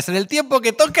podcast. En el tiempo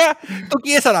que toca, tú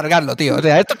quieres alargarlo, tío. O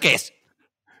sea, ¿esto qué es?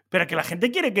 Pero que la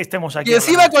gente quiere que estemos aquí. Y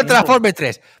encima con Transformers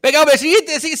 3. Venga, hombre,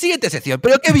 siguiente sección.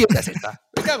 Pero qué mierda es esta.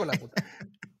 Me cago en la puta.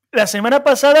 La semana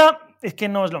pasada, es que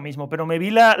no es lo mismo, pero me vi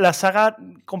la saga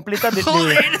completa de.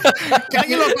 ¡Joder! ¡Que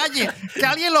alguien lo calle! ¡Que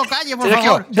alguien lo calle, por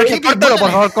Sergio, favor! córtalo,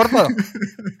 por favor, córtalo.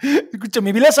 Escucha,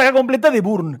 me vi la saga completa de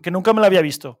Bourne, que nunca me la había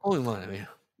visto. Uy, madre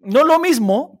mía. No lo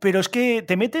mismo, pero es que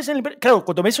te metes en el. Claro,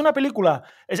 cuando ves una película,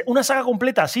 una saga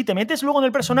completa así, te metes luego en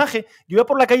el personaje. Yo iba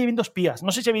por la calle viendo espías.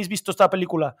 No sé si habéis visto esta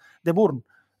película de Bourne.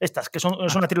 Estas, que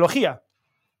es una trilogía.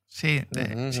 Sí,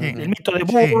 sí. El mito de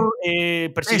Bourne,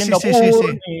 persiguiendo a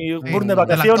Bourne, y Bourne de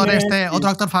vacaciones. Otro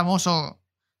actor famoso.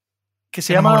 Que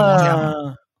se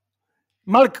llama.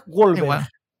 Mark Wahlberg. Igual.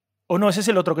 O no, ese es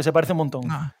el otro que se parece un montón.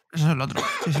 No, ese es el otro.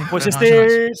 Sí, Pues pero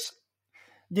este es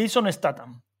Jason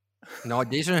Statham. No,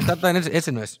 Jason Statham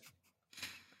ese no es.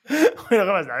 Bueno,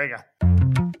 ¿qué más da? Venga.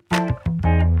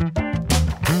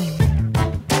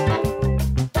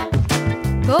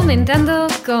 Comentando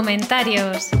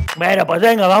comentarios. Bueno, pues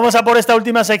venga, vamos a por esta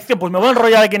última sección. Pues me voy a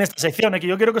enrollar aquí en esta sección, que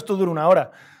yo quiero que esto dure una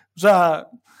hora. O sea...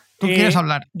 Tú quieres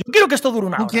hablar. Yo quiero que esto dure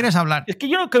una hora. Tú quieres hablar. Es que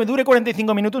yo que me dure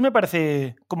 45 minutos me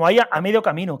parece como ahí a medio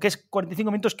camino. ¿Qué es 45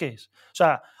 minutos? ¿Qué es? O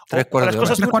sea, Tres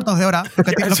cuartos de hora. Lo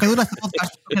que dura este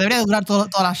podcast, lo que debería durar todas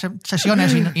las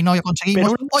sesiones y no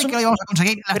conseguimos. Hoy que lo íbamos a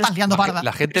conseguir, la estás liando parda.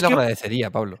 La gente lo agradecería,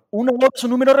 Pablo. Una hora es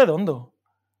un número redondo.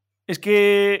 Es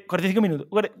que 45 minutos.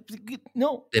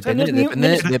 No. Depende.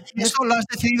 Eso lo has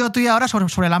decidido tú y ahora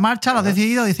sobre la marcha, lo has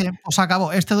decidido y dices, pues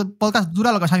acabó. Este podcast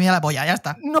dura lo que se me da la polla, ya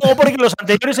está. No, porque los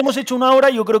anteriores hemos hecho una hora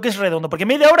y yo creo que es redondo. Porque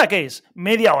 ¿media hora qué es?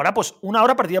 Media hora, pues una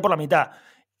hora partida por la mitad.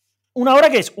 ¿Una hora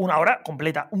qué es? Una hora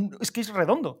completa. Es que es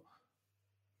redondo.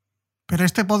 Pero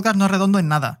este podcast no es redondo en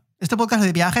nada. Este podcast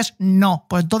de viajes, no.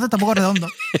 Pues entonces tampoco es redondo.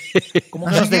 ¿Cómo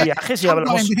que no es de viajes? Si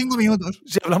hablamos 45 minutos.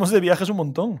 Si hablamos de viajes un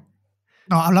montón.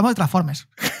 No, hablamos de Transformers.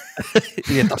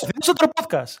 ¿Y de ¿Hacemos otro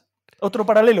podcast? ¿Otro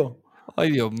paralelo?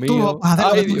 Ay, Dios mío. Tú haz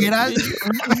lo que tú quieras.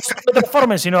 No de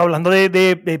Transformers, sino hablando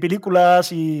de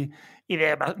películas y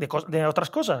de otras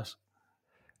cosas.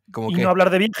 ¿Cómo y qué? no hablar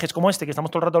de viajes como este, que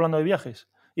estamos todo el rato hablando de viajes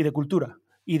y de cultura.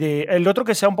 Y de el otro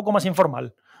que sea un poco más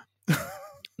informal.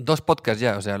 2 podcasts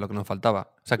ya, o sea, lo que nos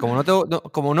faltaba. O sea,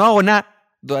 como no hago nada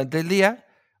durante el día,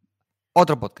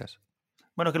 otro podcast.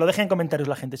 Bueno, que lo dejen en comentarios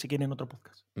la gente si quieren otro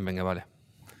podcast. Venga, vale.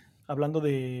 Hablando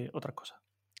de otra cosa.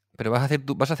 ¿Pero vas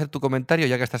a hacer tu comentario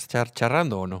ya que estás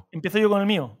charrando o no? ¿Empiezo yo con el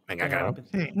mío? Venga, claro.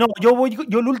 Sí. No, yo voy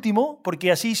yo el último,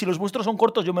 porque así, si los vuestros son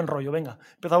cortos, yo me enrollo. Venga,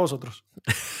 empezad vosotros.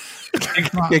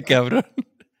 Qué cabrón.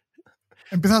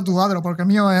 Empieza tú, Adro, porque el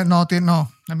mío no,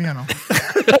 el mío no.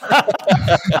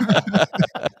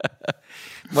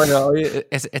 Bueno,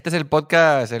 este es el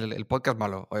podcast, el podcast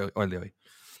malo, o el de hoy.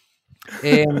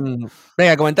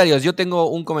 Venga, comentarios. Yo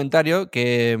tengo un comentario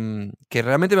que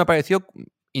realmente me ha parecido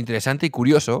interesante y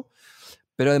curioso,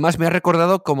 pero además me ha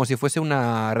recordado como si fuese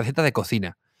una receta de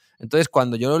cocina. Entonces,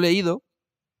 cuando yo lo he leído,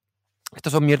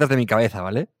 estos son mierdas de mi cabeza,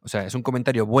 ¿vale? O sea, es un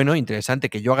comentario bueno, interesante,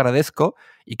 que yo agradezco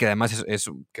y que además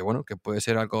es que bueno, que puede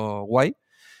ser algo guay.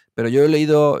 Pero yo he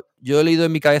leído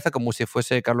en mi cabeza como si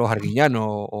fuese Carlos Arguiñano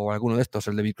o alguno de estos,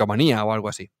 el de Bicomanía o algo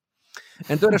así.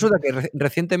 Entonces resulta que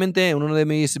recientemente en uno de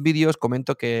mis vídeos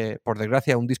comento que, por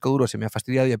desgracia, un disco duro se me ha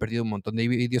fastidiado y he perdido un montón de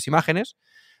vídeos, imágenes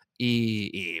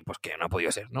y pues que no ha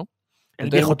podido ser, ¿no? El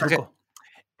viejo truco.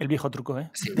 El viejo truco, ¿eh?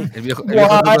 Sí, el viejo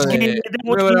Guau, truco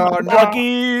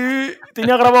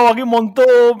tenía grabado aquí un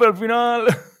montón, pero al final...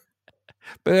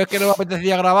 Pero es que no me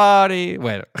apetecía grabar y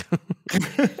bueno...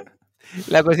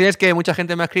 La cuestión es que mucha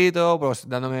gente me ha escrito pues,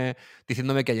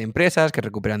 diciéndome que hay empresas que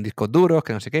recuperan discos duros,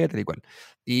 que no sé qué, tal y cual.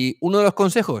 Y uno de los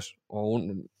consejos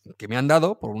que me han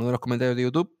dado por uno de los comentarios de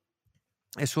YouTube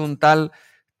es un tal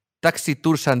Taxi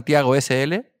Tour Santiago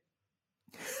SL,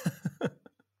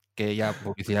 que ya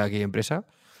publicidad aquí empresa,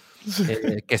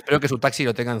 que espero que su taxi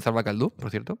lo tenga en Zarbacaldú,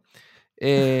 por cierto.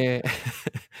 Y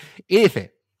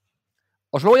dice,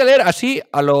 os lo voy a leer así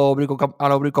a lo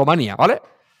bricomanía, ¿vale?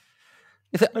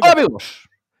 Dice, hola amigos,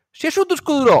 si es un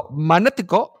disco duro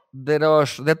magnético de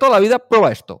toda la vida, prueba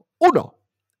esto. 1.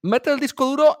 Mete el disco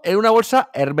duro en una bolsa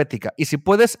hermética y si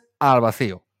puedes al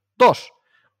vacío. 2.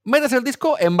 Metes el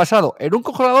disco envasado en un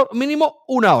congelador mínimo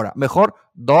 1 hora, mejor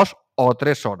 2 o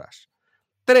 3 horas.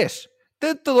 3.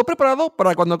 Ten todo preparado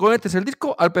para cuando conectes el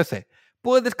disco al PC.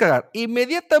 Puedes descargar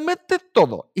inmediatamente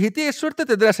todo y si tienes suerte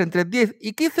tendrás entre 10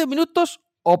 y 15 minutos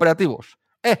operativos.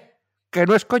 Que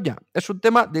no es coña, es un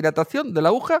tema de dilatación de la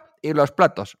aguja y los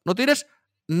platos. No tienes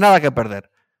nada que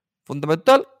perder.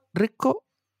 Fundamental, rico.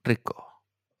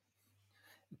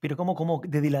 Pero ¿cómo?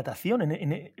 ¿De dilatación?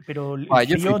 Pero el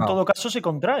yo frío en todo caso se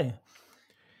contrae.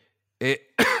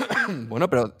 Bueno,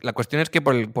 pero la cuestión es que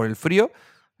por el frío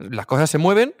las cosas se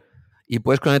mueven y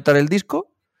puedes conectar el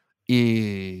disco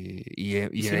y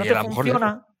si no te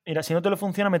funciona, si no te lo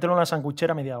funciona, mételo en la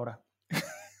sanguchera media hora.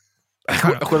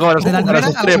 Juego a los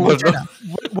extremos, ¿no?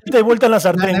 Vuelta y vuelta en la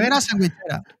sartén. La nevera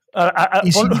sandwichera.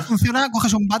 Y si no funciona,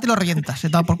 coges un bate y lo revientas, se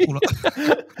te da por culo.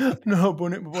 No,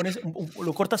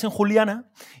 lo cortas en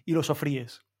juliana y lo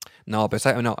sofríes. No,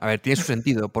 pero no, a ver, tiene su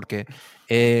sentido, porque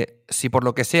si por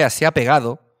lo que sea se ha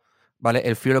pegado, ¿vale?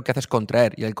 El frío lo que hace es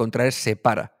contraer, y al contraer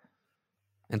separa.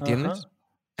 ¿Entiendes? Ajá.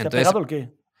 ¿Se ha pegado el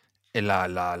qué?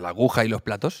 La aguja y los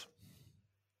platos.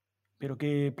 ¿Pero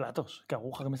qué platos? ¿Qué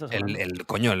aguja que me estás hablando? El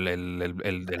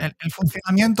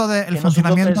funcionamiento del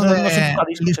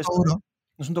disco duro.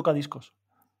 No es un tocadiscos.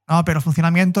 No, pero el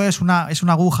funcionamiento es una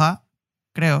aguja,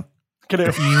 creo. Y una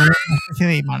especie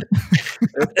de imán.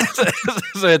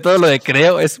 Sobre todo lo de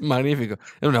creo es magnífico.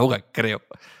 Es una aguja, creo.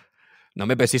 No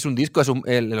me si es un disco,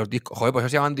 los discos. Joder, pues eso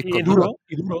se llaman discos duros.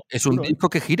 Es un disco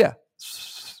que gira.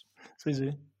 Sí.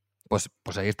 Pues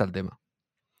ahí está el tema.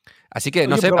 Así que,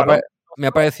 no sé, me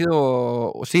ha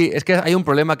parecido... Sí, es que hay un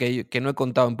problema que no he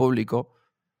contado en público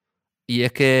y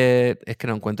es que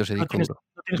no encuentro ese disco duro.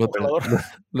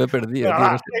 Lo he perdido.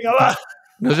 Venga, va.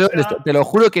 No sé dónde está. Te lo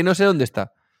juro que no sé dónde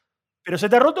está. ¿Pero se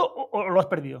te ha roto o lo has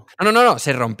perdido? No.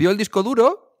 Se rompió el disco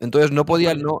duro, entonces no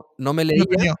podía, no me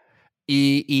leía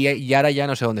y ahora ya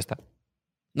no sé dónde está.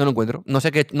 No lo encuentro. No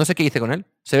sé qué hice con él.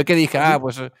 Se ve que dije,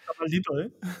 pues... Está maldito,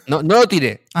 ¿eh? No lo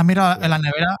tiré. Mira, en la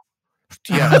nevera...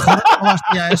 Hostia. A lo mejor no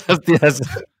hostia esto. Hostias.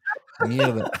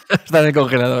 Mierda. Está en el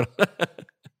congelador.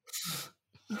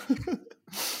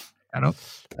 Claro.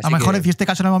 A lo mejor hiciste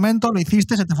caso en el momento, lo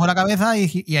hiciste, se te fue la cabeza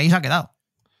y ahí se ha quedado.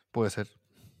 Puede ser.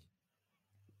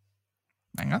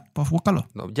 Venga, pues búscalo.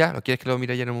 No, ya, ¿lo quieres que lo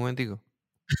mire ya en un momentico?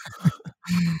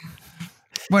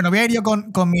 Bueno, voy a ir yo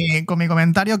con mi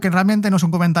comentario, que realmente no es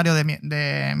un comentario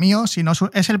de mío, sino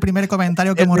es el primer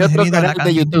comentario que hemos recibido en la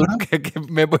Cantimplora de YouTube que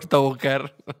me he puesto a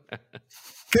buscar.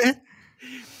 ¿Qué?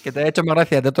 Que te ha hecho más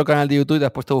gracia de otro canal de YouTube y te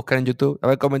has puesto a buscar en YouTube. A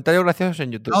ver, comentarios graciosos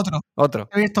en YouTube. Otro.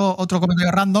 He visto otro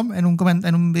comentario random en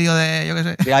un vídeo de, yo qué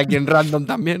sé. ¿De alguien random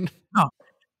también? No.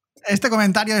 Este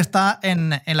comentario está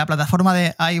en la plataforma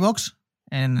de iVoox,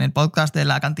 en el podcast de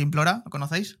la Cantimplora. ¿Lo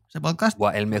conocéis, ese podcast?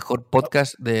 Buah, el mejor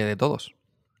podcast de todos,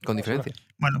 con diferencia.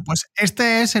 Bueno, pues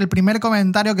este es el primer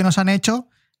comentario que nos han hecho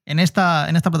en esta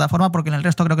plataforma, porque en el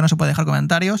resto creo que no se puede dejar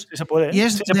comentarios. Sí se puede. Y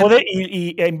se puede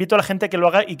y invito a la gente que lo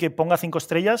haga y que ponga 5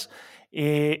 estrellas.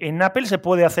 En Apple se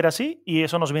puede hacer así y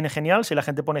eso nos viene genial. Si la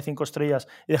gente pone 5 estrellas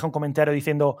y deja un comentario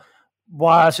diciendo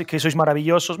 ¡buah, que sois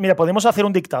maravillosos! Mira, podemos hacer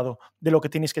un dictado de lo que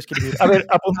tenéis que escribir. A ver,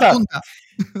 apuntad.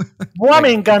 ¡Buah,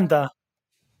 me encanta!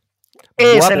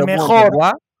 Es Buah, el mejor.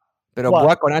 Pero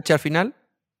buah con H al final.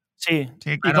 Sí,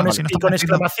 claro, y con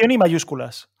exclamación y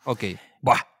mayúsculas. Ok.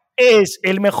 Buah. Es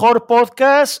el mejor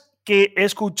podcast que he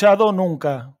escuchado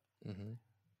nunca.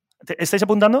 ¿Estáis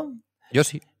apuntando? Yo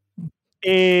sí.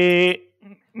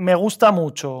 Me gusta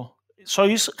mucho.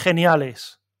 Sois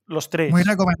geniales, los 3. Muy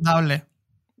recomendable.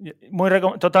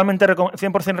 Totalmente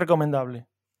 100% recomendable.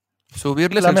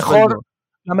 Subirles la el mejor, sueldo.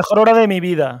 La mejor hora de mi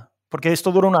vida. Porque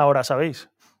esto dura 1 hora, ¿sabéis?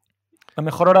 La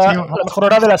mejor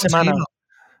hora de la semana.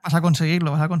 Vas a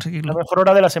conseguirlo. La mejor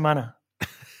hora de la semana.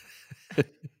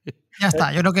 Ya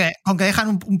está, yo creo que con que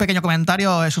dejan un pequeño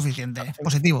comentario es suficiente.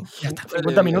 Positivo. Ya está.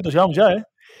 50 minutos llevamos ya, ¿eh?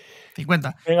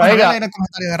 50. Venga, Voy a leer el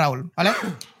comentario de Raúl, ¿vale?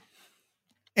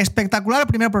 Espectacular el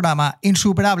primer programa,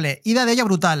 insuperable, idea de ello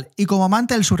brutal. Y como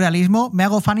amante del surrealismo, me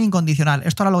hago fan incondicional.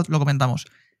 Esto ahora lo comentamos.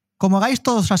 Como hagáis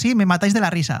todos así, me matáis de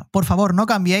la risa. Por favor, no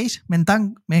cambiéis. Me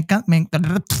encanta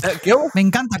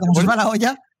cómo se va la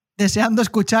olla. Deseando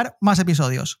escuchar más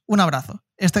episodios. Un abrazo.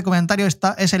 Este comentario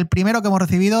es el primero que hemos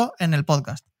recibido en el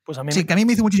podcast. Pues a mí que a mí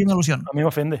me hizo muchísima ilusión. A mí me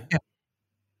ofende.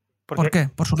 ¿Por qué?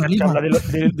 ¿Por surrealismo? Habla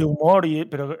de humor,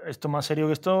 pero esto más serio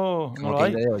que esto no lo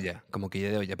hay. Como que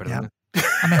idea de olla, perdón.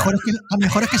 A lo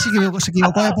mejor es que se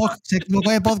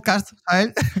equivocó de podcast,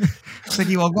 ¿sabes? Se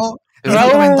equivocó.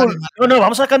 Raúl, no,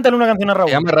 vamos a cantarle una canción a Raúl.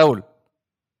 Se llama Raúl.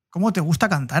 ¿Cómo te gusta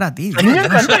cantar a ti? A mí me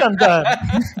encanta cantar.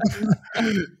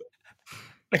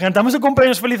 ¿Le cantamos el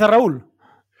cumpleaños feliz a Raúl?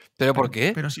 ¿Pero por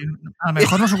qué? Pero si a lo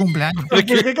mejor no es su cumpleaños.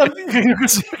 ¿Qué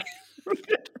canción?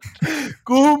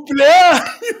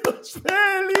 ¡Cumpleaños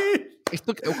feliz!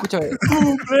 Escúchame.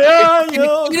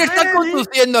 ¡Cumpleaños! ¿Quién está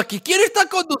conduciendo aquí? ¿Quién está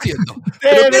conduciendo?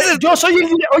 Yo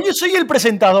hoy soy el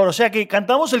presentador, o sea que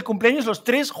cantamos el cumpleaños los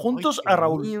 3 juntos a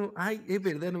Raúl. Mío. Ay, es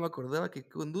verdad, no me acordaba que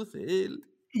conduce él.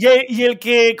 Y el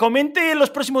que comente en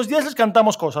los próximos días les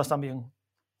cantamos cosas también.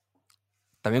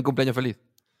 ¿También cumpleaños feliz?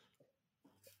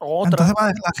 Otra. Entonces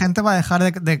la gente va a dejar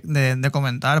de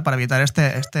comentar para evitar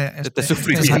este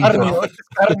sufrimiento.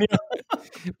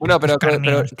 Bueno, pero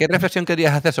 ¿qué reflexión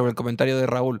querías hacer sobre el comentario de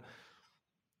Raúl?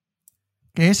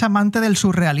 Que es amante del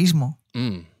surrealismo.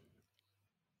 O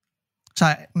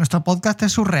sea, nuestro podcast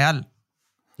es surreal.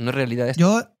 No es realidad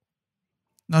esto.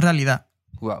 No es realidad.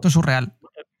 Wow. Esto es surreal.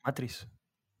 Matrix.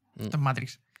 Esto es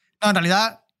Matrix. No, en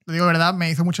realidad, lo digo verdad, me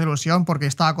hizo mucha ilusión porque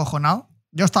estaba acojonado.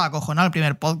 Yo estaba acojonado el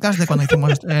primer podcast de cuando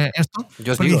hicimos esto.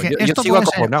 Yo sigo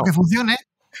acojonado. Que funcione.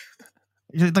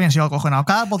 Yo también sigo acojonado.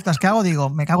 Cada podcast que hago digo,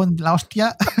 me cago en la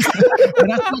hostia.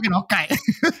 que nos cae.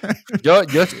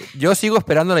 Yo sigo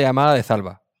esperando la llamada de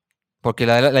Salva. Porque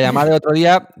la llamada del otro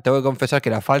día, tengo que confesar que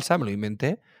era falsa, me lo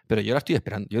inventé, pero yo la estoy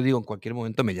esperando. Yo digo, en cualquier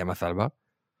momento me llama Salva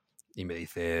y me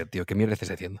dice, tío, ¿qué mierda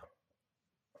estás haciendo?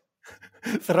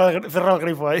 Cerra el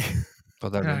grifo ahí.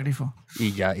 Totalmente. El grifo.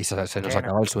 Y se nos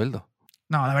acaba el sueldo.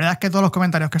 No, la verdad es que todos los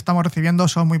comentarios que estamos recibiendo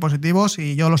son muy positivos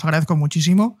y yo los agradezco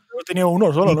muchísimo. He tenido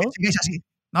uno solo, ¿no? Sigáis así.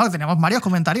 No, tenemos varios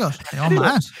comentarios. Tenemos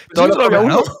más. Todos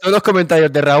los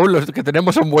comentarios de Raúl, los que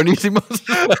tenemos, son buenísimos.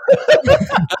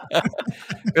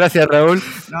 Gracias, Raúl.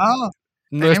 No,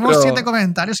 tenemos 7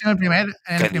 comentarios en el primer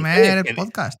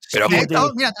podcast. Pero mira, te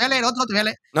voy a leer otro.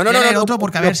 No, otro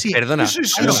porque a ver si. Perdona. Sí.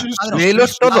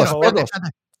 Léelos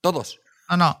todos.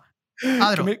 No.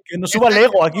 Adro, que no suba el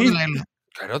ego aquí.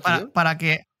 Claro, tío. Para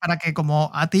que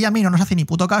como a ti y a mí no nos hace ni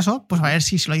puto caso, pues a ver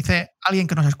si se lo dice alguien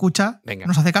que nos escucha,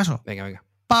 nos hace caso. Venga.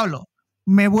 Pablo,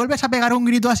 me vuelves a pegar un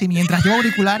grito así mientras llevo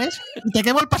auriculares y te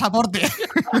quemo el pasaporte.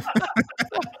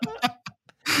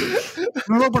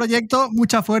 Nuevo proyecto,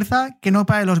 mucha fuerza, que no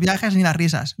pare los viajes ni las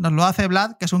risas. Nos lo hace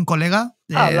Vlad, que es un colega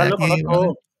de Vlad lo aquí,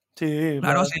 conozco. Sí,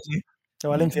 claro, Vlad. sí. De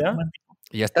Valencia.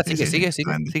 Y ya está,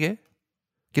 sigue.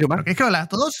 ¿Quiero más? ¿Pero qué es que hola a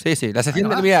todos? Sí, la sección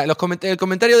mira, el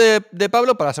comentario de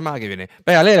Pablo para la semana que viene.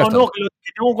 Venga, léelo. No, que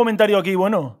tengo un comentario aquí,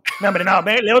 bueno. No,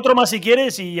 hombre, lee otro más si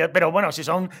quieres, pero bueno, si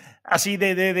son así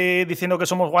de diciendo que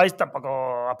somos guays,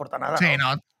 tampoco aporta nada. Sí,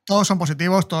 no, todos son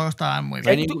positivos, todos están muy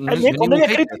bien. Cuando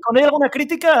hay alguna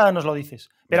crítica, nos lo dices.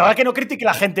 Pero ahora que no critique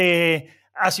la gente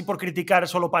así por criticar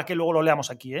solo para que luego lo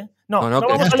leamos aquí, ¿eh? No,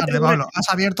 vamos a leer, Pablo, has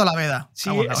abierto la veda. Si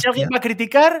alguien va a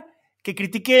criticar, que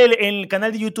critique el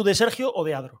canal de YouTube de Sergio o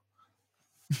de Adro.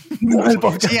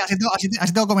 Sí,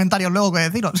 así tengo comentarios luego que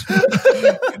deciros.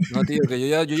 No, tío, que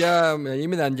yo ya allí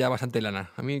me dan ya bastante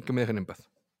lana. A mí que me dejen en paz.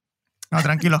 No,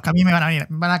 tranquilos, que a mí me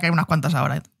van a caer unas cuantas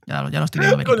ahora. Ya los estoy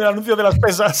viendo venir. Con el anuncio de las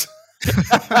pesas.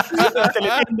 La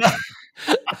teletienda.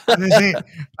 Sí,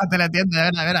 la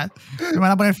teletienda, ya verás. Me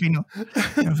van a poner fino.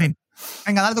 En fin.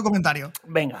 Venga, dale tu comentario.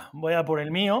 Venga, voy a por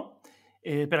el mío.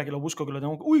 Espera, que lo busco, que lo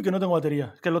tengo. Uy, que no tengo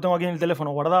batería. Es que lo tengo aquí en el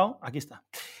teléfono guardado. Aquí está.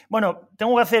 Bueno,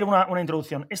 tengo que hacer una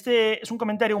introducción. Este es un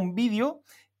comentario, un vídeo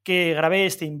que grabé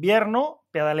este invierno,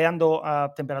 pedaleando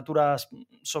a temperaturas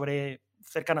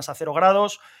cercanas a 0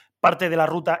 grados. Parte de la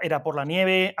ruta era por la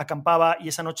nieve, acampaba y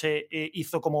esa noche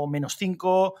hizo como -5.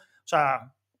 O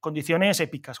sea, condiciones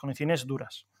épicas, condiciones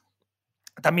duras.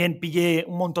 También pillé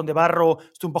un montón de barro,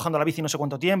 estuve empujando la bici no sé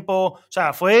cuánto tiempo. O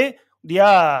sea, fue un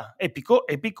día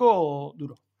épico,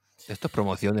 duro. ¿Esto es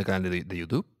promoción del canal de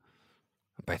YouTube?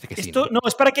 Me parece que sí. Esto, no,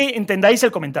 es para que entendáis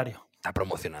el comentario. Está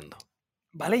promocionando.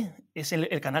 ¿Vale? Es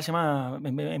el canal se llama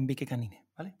En Bici Canine,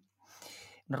 ¿vale?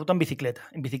 Una ruta en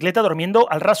bicicleta dormiendo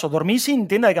al raso. Dormí sin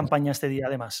tienda de campaña este día,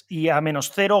 además. Y a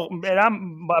 -0,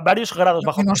 eran varios grados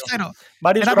bajo -0.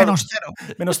 Varios era grados. -0.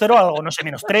 -0 algo, no sé,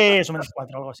 -3 o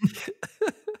 -4, algo así.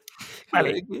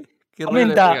 Vale. ¿Qué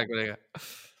comenta. colega?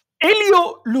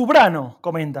 Elio Lubrano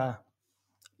comenta.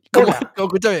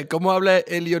 Escúchame, ¿cómo habla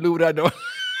Elio Lubrano?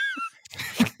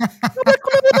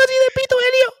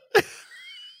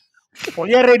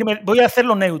 Podría reírme, voy a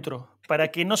hacerlo neutro,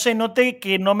 para que no se note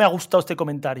que no me ha gustado este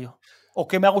comentario. O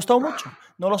que me ha gustado mucho.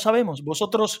 No lo sabemos.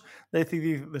 Vosotros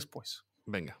decidid después.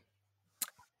 Venga.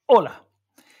 Hola.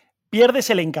 Pierdes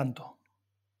el encanto.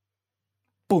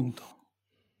 Punto.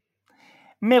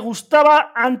 Me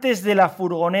gustaba antes de la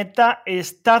furgoneta,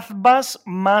 estabas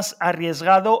más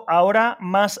arriesgado, ahora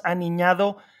más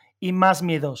aniñado y más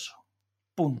miedoso.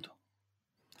 Punto.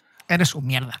 Eres un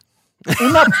mierda.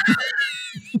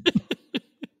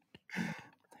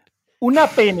 Una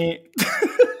pene.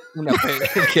 Una pene.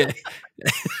 ¿Qué?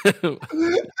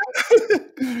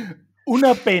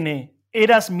 Una pene.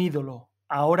 Eras mi ídolo.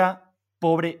 Ahora,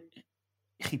 pobre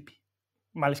hippie.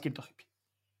 Mal escrito hippie.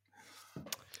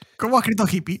 ¿Cómo ha escrito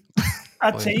hippie?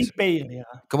 H-I-P-Y.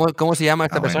 ¿Cómo se llama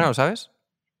esta persona? ¿Lo sabes?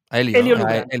 Elio,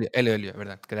 ¿verdad? Elio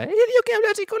que habla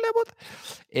así con la voz.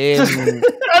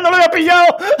 ¡No lo había pillado!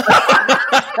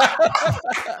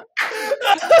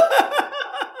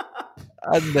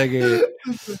 Anda que...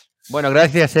 Bueno,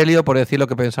 gracias, Elio, por decir lo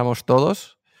que pensamos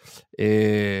todos.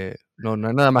 No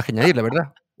hay nada más que añadir, la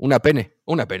verdad. Una pene.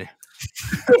 Una pene.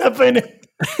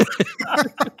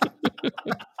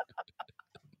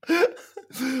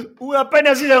 Una pene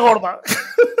así de gorda.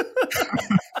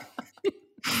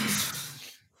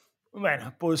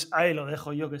 Bueno, pues ahí lo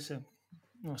dejo, yo que sé.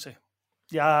 No sé.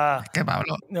 Ya. Es que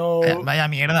Pablo. No, vaya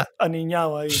mierda.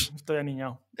 Aniñado ahí. Estoy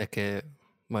aniñado. Es que,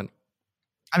 bueno.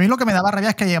 A mí lo que me daba rabia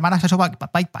es que llamaras eso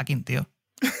bikepacking, tío.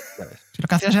 Si lo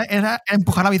que hacías era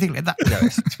empujar la bicicleta. Ya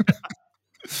ves.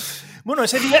 Bueno,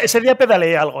 ese día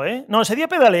pedaleé algo, ¿eh? No, ese día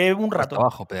pedaleé un rato. Hasta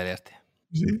abajo pedaleaste.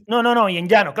 Sí. No, y en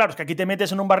llano, claro, es que aquí te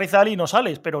metes en un barrizal y no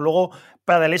sales, pero luego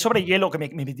pedaleé sobre hielo, que me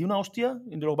metí una hostia,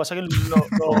 y lo que pasa es que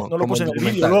no lo puse en el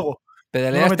vídeo luego.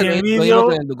 Pedaleaste no lo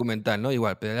digo en el documental, ¿no?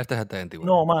 Igual, pedaleaste exactamente igual.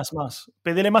 No, más.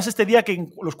 Pedaleé más este día que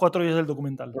en los 4 días del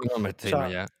documental. No me estoy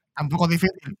ya. Tampoco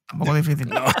difícil.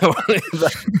 No,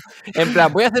 en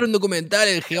plan, voy a hacer un documental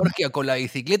en Georgia con la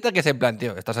bicicleta que se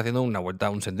planteó. Estás haciendo una vuelta a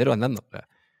un sendero andando.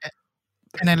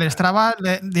 En el Strava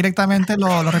directamente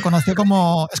lo reconoció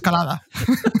como escalada.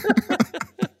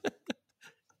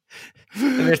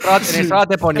 En el Strava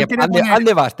te ponía,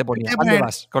 ¿dónde vas? Te ponía, ¿dónde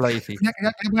vas con la bici?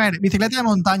 Bicicleta de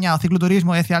montaña o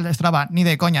cicloturismo, decía el Strava, ni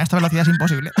de coña, esta velocidad es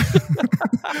imposible.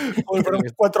 Fueron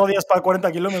 4 días para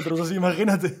 40 kilómetros, así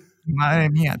imagínate. Madre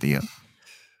mía, tío.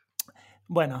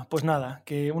 Bueno, pues nada,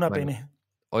 que una pene.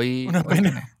 Hoy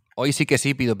sí que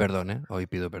sí pido perdón, ¿eh? Hoy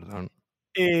pido perdón.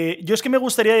 Yo es que me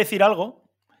gustaría decir algo,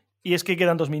 y es que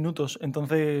quedan 2 minutos,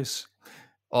 entonces...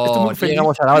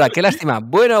 Llegamos a la hora, qué lástima.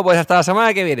 Bueno, pues hasta la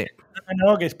semana que viene.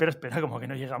 No, que espera, como que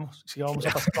no llegamos. Sí, vamos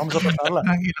a pasarla.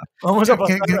 Tranquilo. Vamos a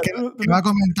pasarla. Que va a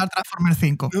comentar Transformers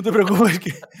 5. No te preocupes,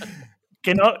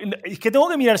 que no. Es que tengo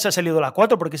que mirar si ha salido la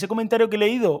 4, porque ese comentario que he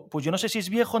leído, pues yo no sé si es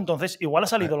viejo, entonces igual ha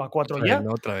salido la 4 ya.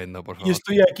 Otra vez no, por favor. Y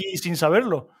estoy aquí sin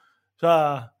saberlo. O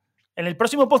sea, en el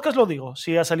próximo podcast lo digo,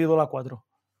 si ha salido la 4.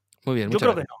 Muy bien, yo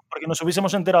creo que no, porque nos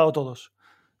hubiésemos enterado todos.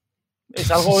 Es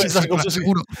algo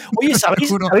seguro. Oye,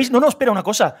 ¿sabéis? No, espera una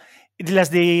cosa.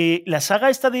 De la saga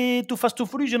esta de Too Fast, Too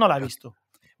Furious yo no la he visto.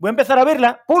 Voy a empezar a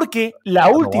verla porque la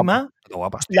última... No,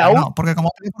 porque como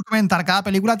tenéis por comentar cada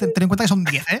película, ten en cuenta que son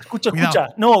 10, ¿eh? Escucha.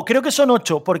 No, creo que son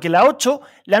 8, porque la 8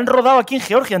 la han rodado aquí en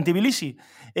Georgia, en Tbilisi.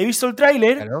 He visto el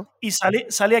tráiler y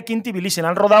sale aquí en Tbilisi. La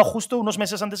han rodado justo unos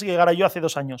meses antes de que llegara yo hace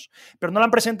 2 años. Pero no la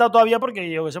han presentado todavía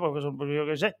porque yo qué sé.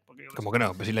 ¿Cómo que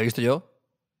no? Pues si la he visto yo.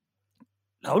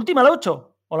 ¿La última, la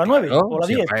 8? ¿O la 9? Claro, ¿O la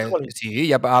 10? Sí,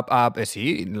 ya,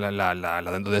 sí, la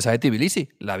dentro de esa de Tbilisi.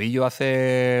 La vi yo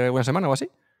hace una semana o así.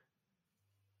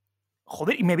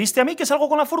 Joder, ¿y me viste a mí que salgo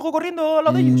con la furgo corriendo al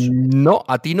lado de ellos? No,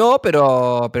 a ti no,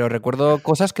 pero recuerdo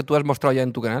cosas que tú has mostrado ya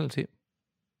en tu canal, sí.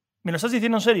 ¿Me lo estás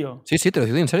diciendo en serio? Sí, te lo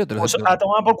digo en serio. Pues a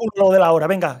tomar por culo lo de la hora.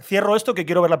 Venga, cierro esto que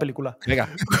quiero ver la película. Venga,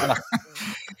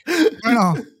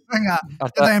 Bueno, venga, yo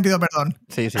también pido perdón.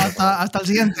 Sí. Hasta el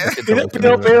siguiente.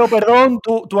 Pido perdón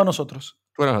tú a nosotros.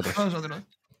 Tú a nosotros. A nosotros.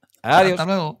 Adiós. Hasta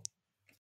luego.